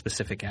find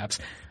specific apps.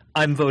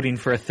 I'm voting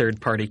for a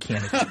third-party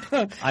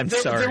candidate. I'm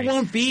sorry.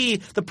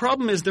 The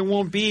problem is there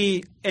won't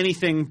be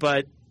anything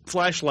but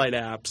flashlight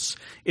apps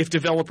if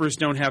developers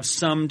don't have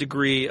some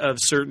degree of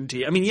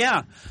certainty. I mean,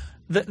 yeah,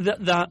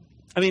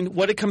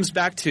 what it comes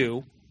back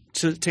to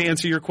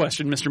answer your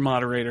question, Mr.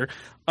 Moderator,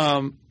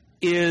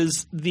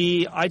 is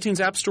the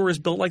iTunes App Store is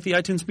built like the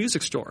iTunes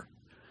Music Store.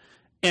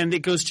 And it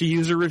goes to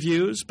user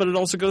reviews, but it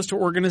also goes to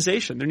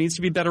organization. There needs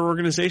to be better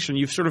organization.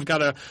 You've sort of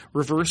got a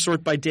reverse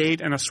sort by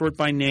date and a sort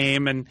by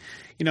name. And,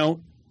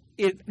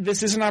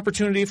 this is an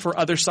opportunity for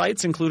other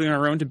sites, including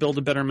our own, to build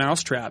a better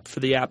mousetrap for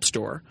the App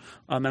Store.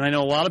 And I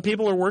know a lot of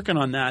people are working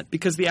on that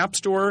because the App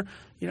Store,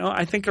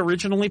 I think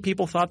originally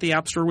people thought the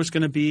App Store was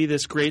going to be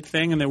this great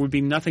thing and there would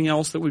be nothing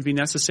else that would be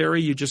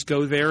necessary. You'd just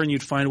go there and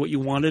you'd find what you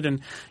wanted.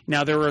 And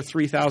now there are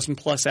 3,000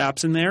 plus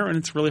apps in there and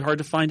it's really hard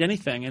to find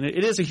anything. And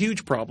it is a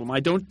huge problem. I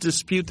don't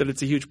dispute that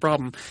it's a huge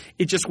problem.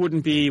 It just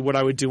wouldn't be what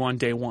I would do on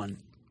day one.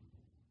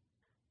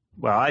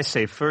 Well, I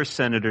say first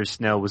Senator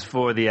Snell was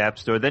for the App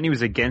Store. Then he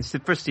was against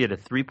it. First he had a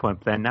 3-point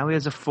plan. Now he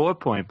has a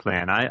 4-point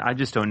plan. I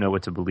just don't know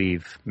what to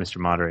believe, Mr.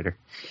 Moderator.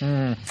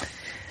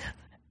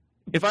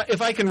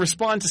 If I can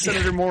respond to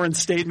Senator Morin's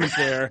statement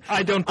there,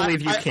 I don't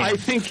believe you can.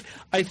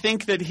 I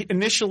think that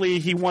initially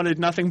he wanted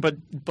nothing but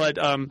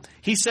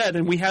he said,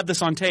 and we have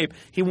this on tape,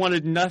 he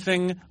wanted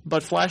nothing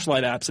but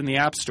flashlight apps in the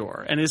App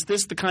Store. And is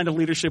this the kind of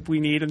leadership we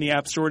need in the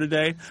App Store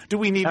today? Do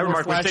we need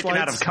more flashlights? Taken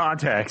out of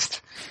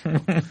context.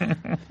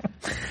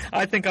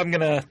 I think I'm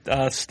going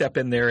to step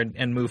in there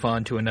and move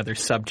on to another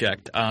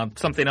subject.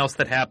 Something else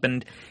that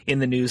happened in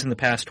the news in the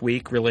past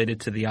week related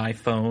to the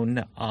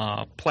iPhone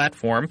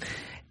platform.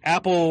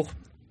 Apple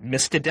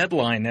missed a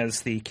deadline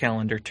as the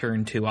calendar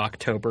turned to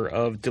October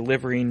of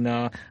delivering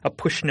a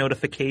push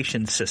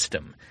notification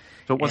system.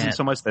 So it wasn't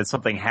so much that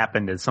something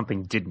happened as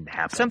something didn't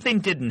happen. Something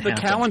didn't happen.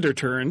 The calendar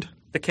turned.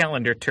 The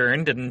calendar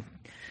turned and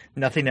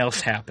nothing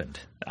else happened.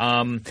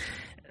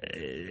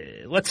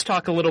 Let's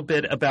talk a little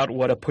bit about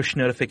what a push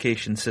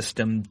notification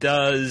system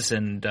does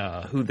and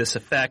who this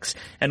affects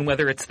and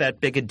whether it's that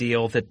big a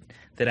deal that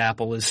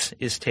Apple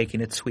is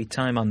taking its sweet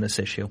time on this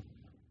issue.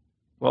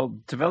 Well,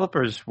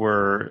 developers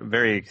were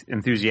very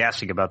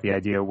enthusiastic about the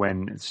idea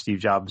when Steve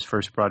Jobs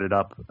first brought it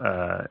up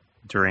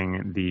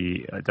during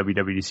the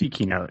WWDC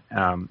keynote,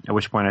 at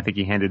which point I think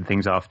he handed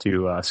things off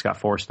to Scott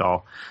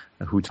Forstall,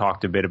 who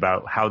talked a bit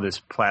about how this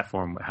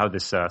platform, how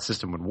this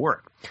system would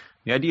work.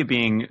 The idea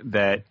being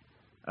that,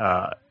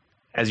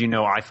 as you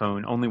know,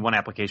 iPhone, only one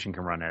application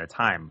can run at a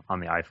time on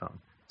the iPhone.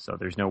 So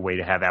there's no way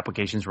to have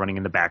applications running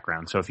in the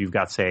background. So if you've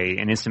got, say,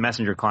 an Instant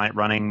Messenger client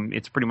running,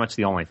 it's pretty much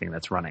the only thing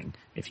that's running.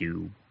 If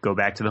you go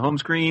back to the home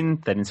screen,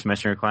 that Instant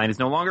Messenger client is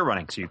no longer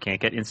running, so you can't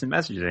get instant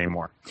messages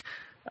anymore.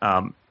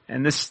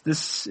 And this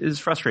is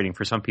frustrating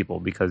for some people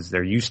because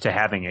they're used to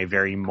having a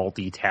very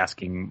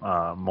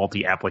multitasking,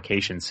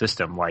 multi-application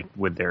system like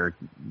with their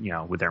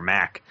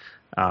Mac.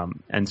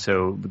 And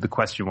so the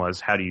question was,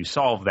 how do you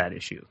solve that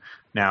issue?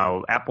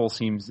 Now, Apple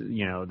seems,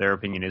 their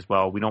opinion is,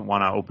 well, we don't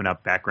want to open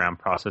up background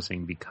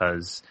processing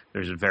because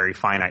there's a very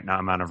finite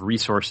amount of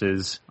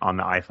resources on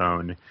the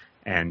iPhone,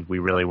 and we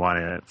really want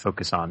to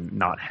focus on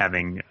not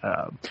having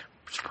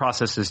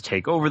processes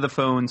take over the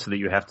phone so that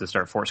you have to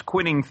start force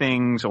quitting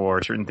things,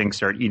 or certain things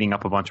start eating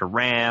up a bunch of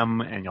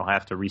RAM and you'll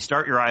have to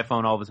restart your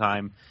iPhone all the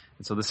time.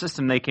 And so the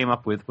system they came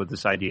up with was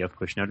this idea of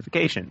push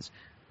notifications,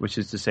 which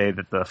is to say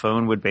that the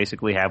phone would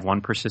basically have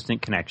one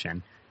persistent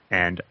connection,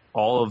 and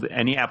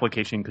any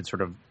application could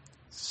sort of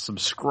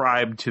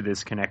subscribe to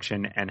this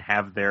connection and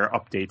have their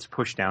updates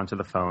pushed down to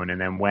the phone.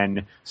 And then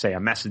when, say, a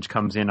message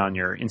comes in on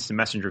your Instant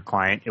Messenger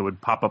client, it would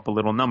pop up a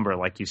little number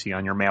like you see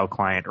on your Mail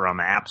client or on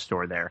the App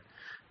Store there.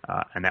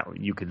 And that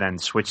you could then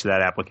switch to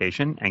that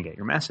application and get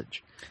your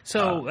message.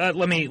 So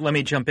let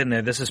me jump in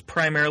there. This is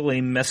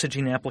primarily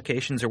messaging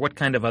applications, or what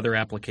kind of other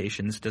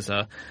applications does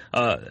a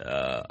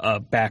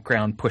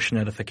background push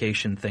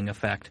notification thing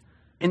affect?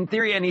 In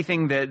theory,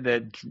 anything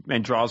that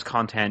draws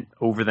content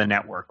over the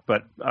network,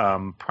 but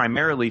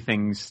primarily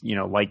things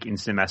like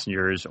instant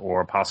messengers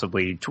or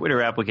possibly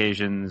Twitter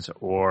applications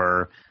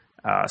or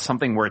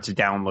something where it's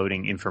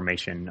downloading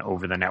information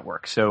over the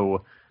network.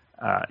 So.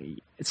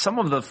 Some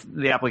of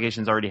the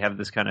applications already have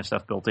this kind of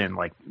stuff built in,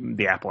 like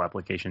the Apple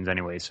applications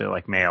anyway. So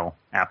like Mail,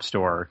 App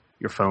Store,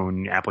 your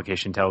phone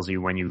application tells you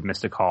when you've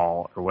missed a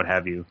call or what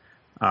have you.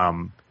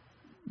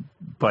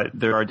 But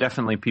there are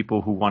definitely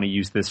people who want to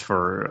use this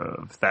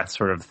for that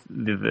sort of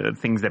the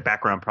things that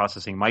background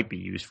processing might be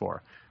used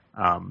for.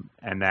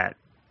 And that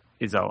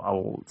is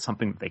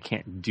something that they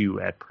can't do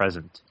at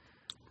present.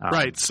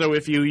 Right. So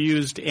if you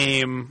used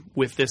AIM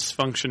with this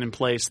function in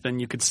place, then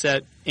you could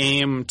set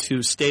AIM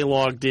to stay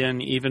logged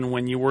in even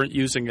when you weren't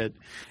using it.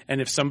 And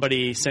if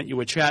somebody sent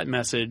you a chat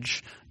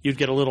message, you'd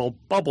get a little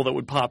bubble that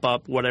would pop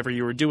up, whatever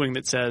you were doing,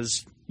 that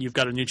says you've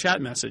got a new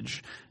chat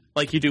message,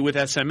 like you do with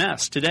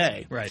SMS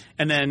today. Right.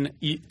 And then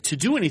to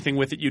do anything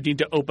with it, you'd need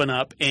to open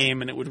up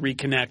AIM and it would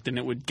reconnect and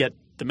it would get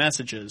the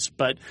messages.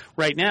 But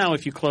right now,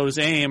 if you close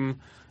AIM,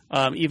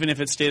 even if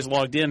it stays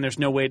logged in, there's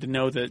no way to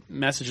know that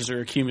messages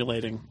are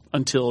accumulating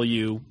until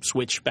you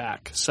switch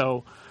back.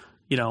 So,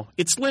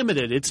 it's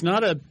limited. It's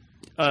not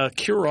a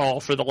cure-all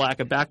for the lack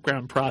of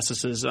background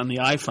processes on the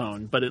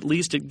iPhone, but at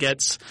least it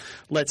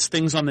lets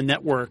things on the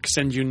network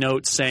send you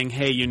notes saying,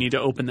 hey, you need to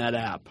open that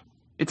app.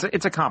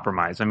 It's a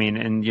compromise. I mean,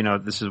 and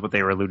this is what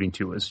they were alluding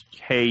to was,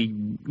 hey,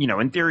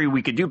 in theory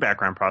we could do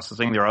background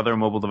processing. There are other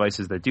mobile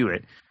devices that do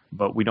it,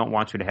 but we don't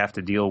want you to have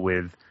to deal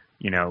with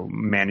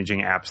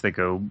managing apps that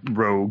go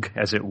rogue,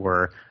 as it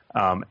were.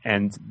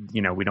 And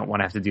we don't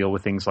want to have to deal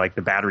with things like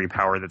the battery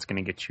power that's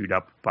going to get chewed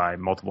up by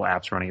multiple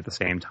apps running at the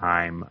same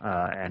time,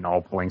 and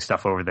all pulling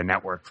stuff over the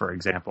network, for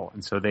example.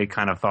 And so they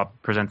kind of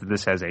presented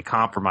this as a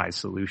compromise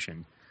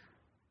solution.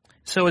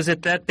 So is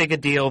it that big a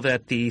deal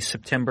that the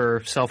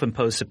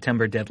self-imposed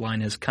September deadline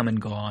has come and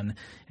gone,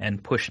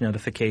 and push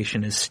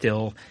notification is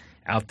still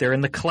out there in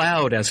the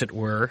cloud, as it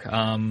were,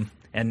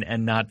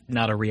 and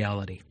not a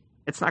reality?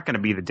 It's not going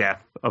to be the death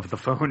of the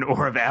phone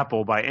or of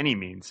Apple by any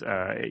means.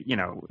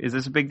 Is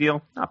this a big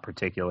deal? Not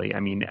particularly. I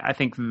mean, I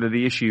think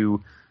the issue,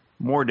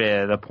 more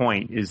to the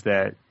point, is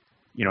that,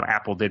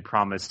 Apple did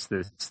promise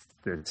the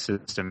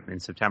system in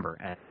September,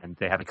 and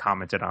they haven't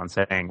commented on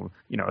saying,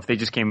 if they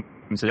just came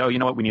and said, oh, you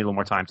know what, we need a little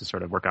more time to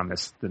sort of work on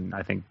this, then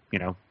I think,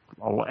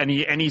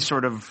 any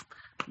sort of,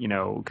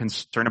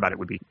 concern about it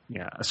would be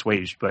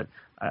assuaged. But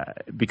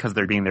because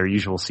they're being their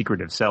usual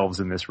secretive selves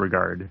in this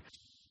regard,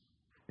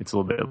 it's a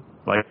little bit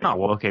like, oh,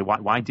 well, okay,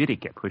 why did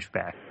it get pushed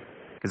back?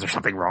 Is there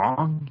something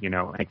wrong?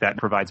 I think that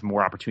provides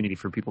more opportunity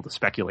for people to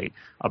speculate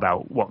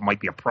about what might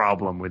be a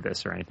problem with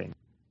this or anything.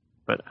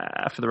 But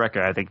for the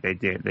record, I think they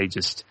did.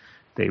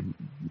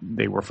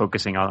 They were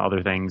focusing on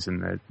other things,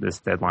 and this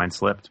deadline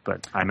slipped.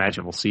 But I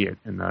imagine we'll see it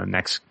in the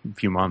next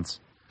few months.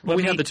 Well,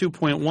 we had the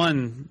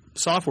 2.1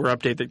 software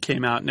update that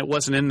came out, and it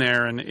wasn't in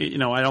there. And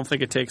I don't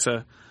think it takes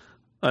a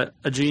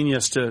a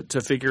genius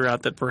to figure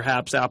out that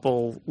perhaps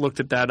Apple looked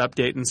at that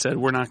update and said,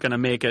 we're not going to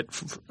make it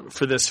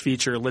for this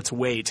feature. Let's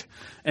wait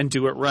and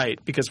do it right.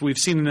 Because we've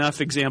seen enough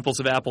examples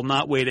of Apple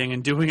not waiting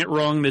and doing it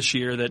wrong this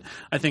year that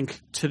I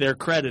think, to their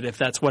credit, if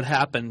that's what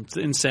happened,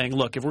 in saying,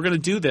 look, if we're going to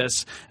do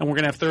this and we're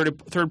going to have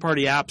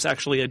third-party apps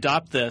actually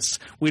adopt this,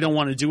 we don't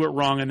want to do it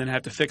wrong and then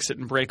have to fix it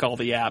and break all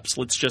the apps.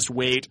 Let's just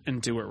wait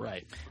and do it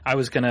right. I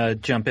was going to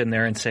jump in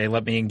there and say,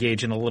 let me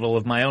engage in a little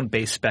of my own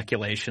base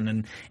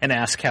speculation and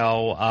ask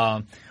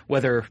how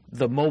whether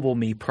the mobile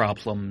me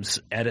problems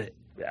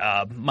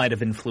might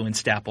have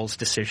influenced Apple's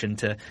decision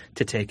to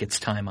take its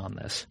time on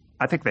this.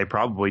 I think they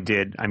probably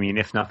did. I mean,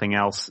 if nothing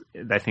else,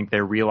 I think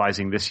they're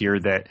realizing this year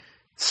that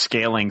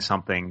scaling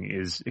something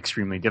is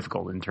extremely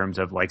difficult in terms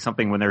of like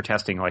something when they're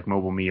testing like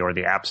Mobile Me or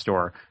the App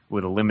Store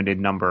with a limited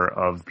number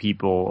of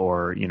people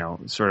or,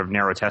 sort of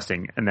narrow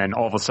testing. And then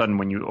all of a sudden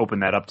when you open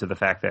that up to the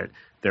fact that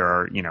there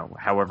are,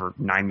 however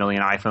 9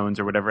 million iPhones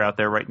or whatever out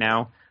there right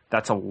now,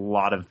 that's a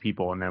lot of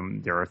people, and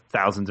then there are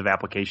thousands of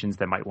applications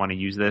that might want to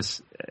use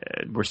this.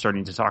 We're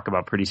starting to talk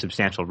about pretty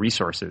substantial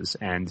resources,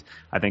 and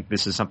I think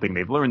this is something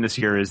they've learned this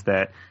year is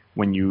that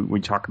when you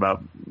talk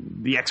about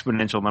the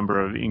exponential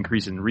number of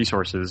increase in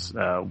resources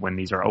when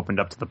these are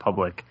opened up to the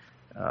public,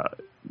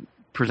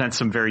 presents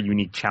some very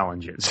unique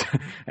challenges,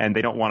 and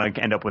they don't want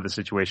to end up with a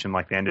situation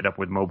like they ended up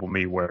with Mobile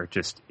Me, where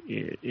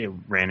it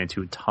ran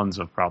into tons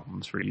of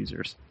problems for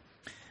users.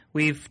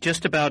 We've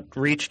just about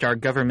reached our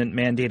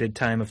government-mandated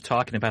time of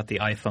talking about the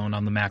iPhone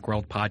on the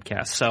Macworld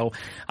Podcast. So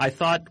I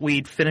thought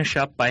we'd finish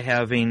up by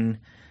having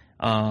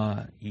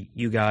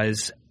you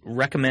guys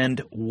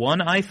recommend one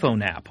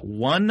iPhone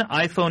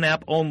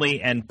app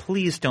only, and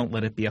please don't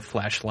let it be a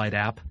flashlight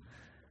app.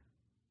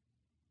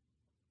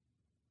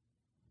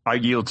 I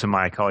yield to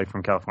my colleague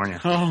from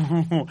California.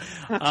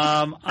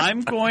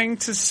 I'm going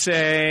to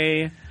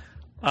say...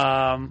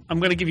 I'm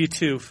going to give you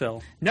two,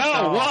 Phil.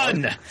 No,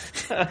 one!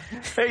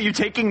 Hey, you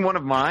taking one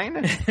of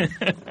mine?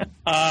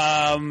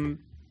 I'm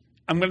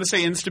going to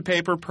say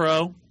Instapaper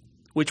Pro,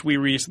 which we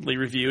recently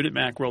reviewed at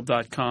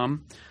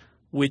Macworld.com,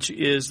 which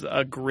is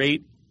a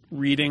great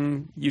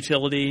reading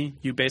utility.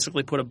 You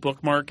basically put a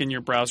bookmark in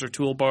your browser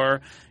toolbar.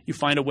 You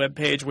find a web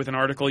page with an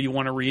article you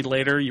want to read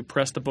later. You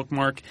press the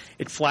bookmark.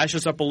 It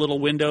flashes up a little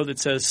window that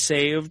says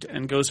saved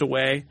and goes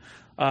away.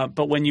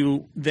 But when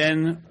you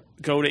then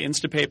go to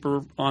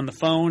Instapaper on the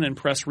phone and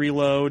press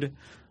reload,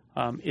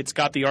 it's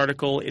got the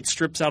article. It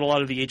strips out a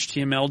lot of the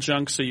HTML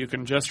junk so you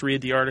can just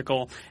read the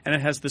article. And it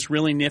has this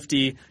really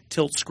nifty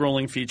tilt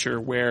scrolling feature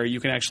where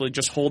you can actually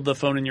just hold the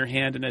phone in your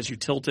hand, and as you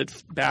tilt it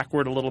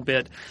backward a little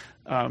bit,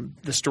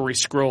 the story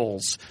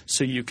scrolls.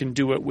 So you can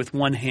do it with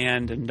one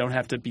hand and don't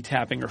have to be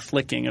tapping or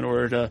flicking in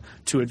order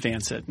to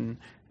advance it. And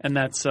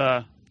that's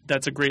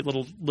a great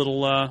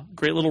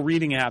little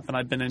reading app, and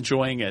I've been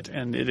enjoying it.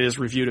 And it is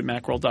reviewed at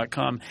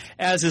Macworld.com,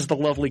 as is the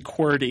lovely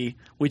QWERTY,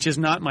 which is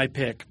not my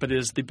pick, but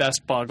is the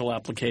best Boggle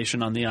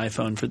application on the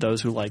iPhone for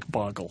those who like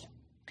Boggle.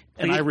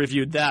 And I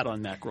reviewed that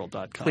on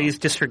Macworld.com. Please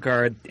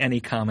disregard any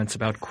comments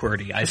about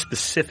QWERTY. I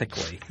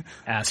specifically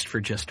asked for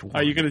just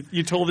one.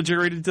 You told the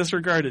jury to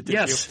disregard it, did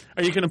yes. you?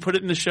 Are you going to put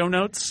it in the show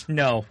notes?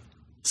 No.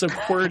 So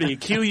QWERTY,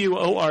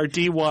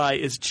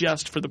 QUORDY, is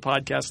just for the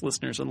podcast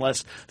listeners,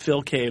 unless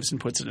Phil caves and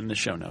puts it in the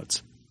show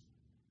notes.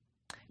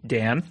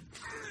 Dan,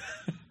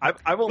 I've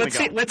only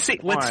let's see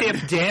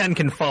if Dan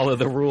can follow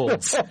the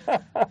rules.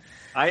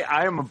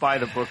 I am a by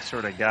the book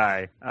sort of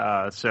guy,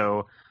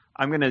 so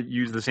I'm going to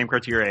use the same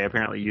criteria I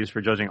apparently use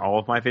for judging all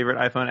of my favorite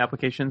iPhone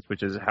applications,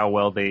 which is how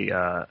well they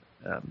how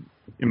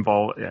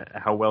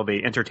well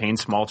they entertain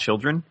small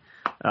children.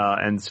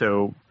 And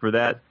so to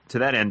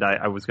that end,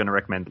 I was going to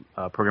recommend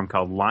a program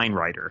called Line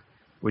Writer,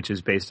 which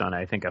is based on,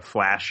 I think, a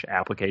Flash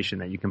application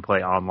that you can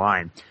play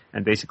online.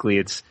 And basically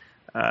it's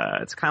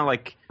kind of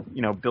like,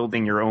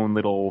 building your own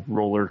little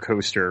roller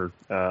coaster.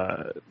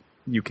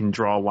 You can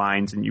draw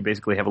lines, and you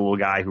basically have a little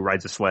guy who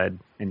rides a sled,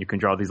 and you can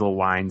draw these little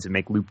lines and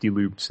make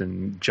loop-de-loops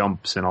and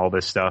jumps and all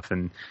this stuff.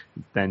 And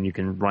then you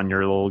can run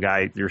your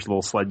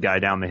little sled guy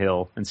down the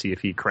hill and see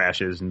if he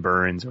crashes and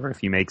burns or if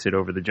he makes it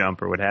over the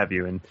jump or what have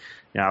you. And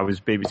I was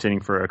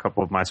babysitting for a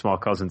couple of my small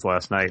cousins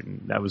last night,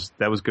 and that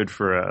was good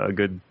for a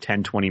good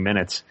 10, 20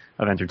 minutes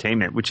of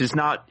entertainment, which is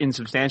not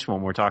insubstantial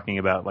when we're talking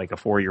about like a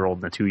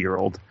 4-year-old and a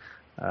 2-year-old.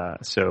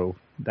 So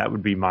that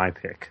would be my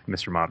pick,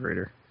 Mr.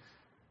 Moderator.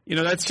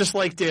 That's just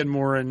like Dan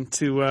Morin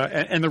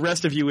and the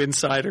rest of you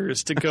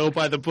insiders to go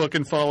by the book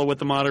and follow what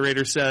the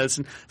moderator says.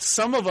 And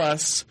some of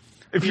us,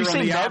 if you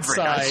say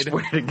outside,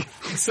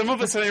 some of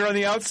us here on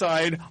the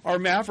outside are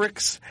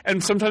mavericks,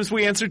 and sometimes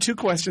we answer 2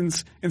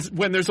 questions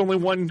when there's only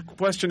one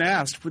question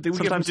asked. But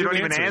sometimes you don't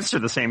even answer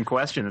the same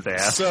question that they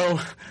ask.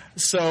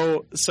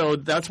 So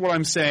that's what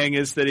I'm saying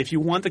is that if you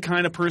want the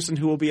kind of person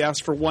who will be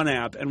asked for one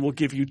app and will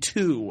give you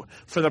 2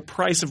 for the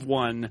price of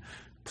one,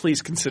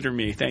 please consider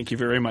me. Thank you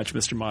very much,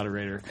 Mr.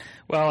 Moderator.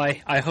 Well,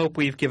 I hope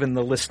we've given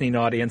the listening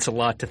audience a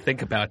lot to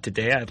think about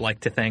today. I'd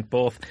like to thank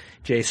both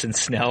Jason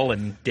Snell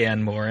and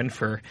Dan Morin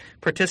for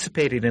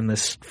participating in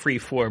this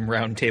free-form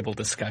roundtable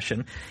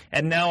discussion.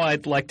 And now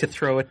I'd like to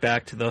throw it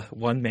back to the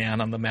one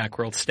man on the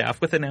Macworld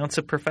staff with an ounce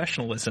of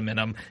professionalism in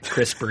him,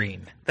 Chris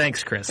Breen.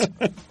 Thanks, Chris.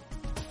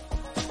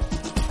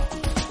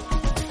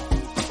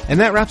 And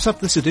that wraps up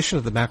this edition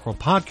of the Macworld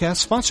Podcast,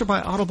 sponsored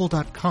by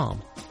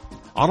Audible.com.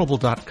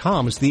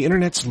 Audible.com is the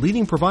Internet's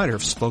leading provider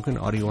of spoken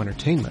audio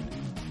entertainment.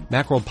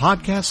 Macworld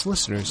Podcast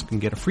listeners can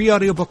get a free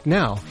audiobook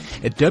now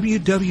at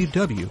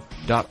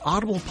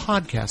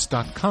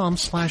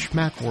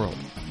www.audiblepodcast.com/Macworld.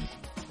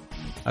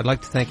 I'd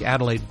like to thank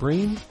Adelaide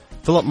Breen,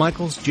 Philip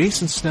Michaels,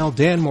 Jason Snell,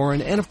 Dan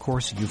Morin, and of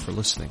course you for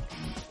listening.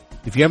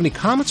 If you have any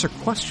comments or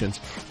questions,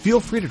 feel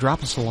free to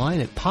drop us a line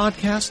at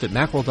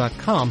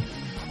podcast@macworld.com,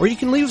 or you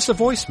can leave us a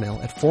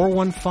voicemail at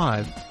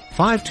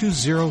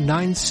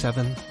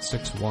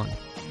 415-520-9761.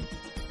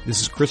 This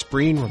is Chris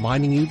Breen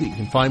reminding you that you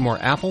can find more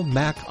Apple,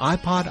 Mac,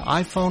 iPod,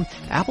 iPhone,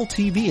 Apple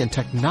TV, and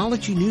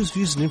technology news,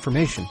 views, and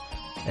information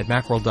at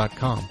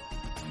Macworld.com.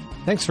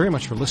 Thanks very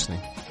much for listening.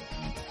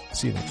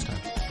 See you next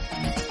time.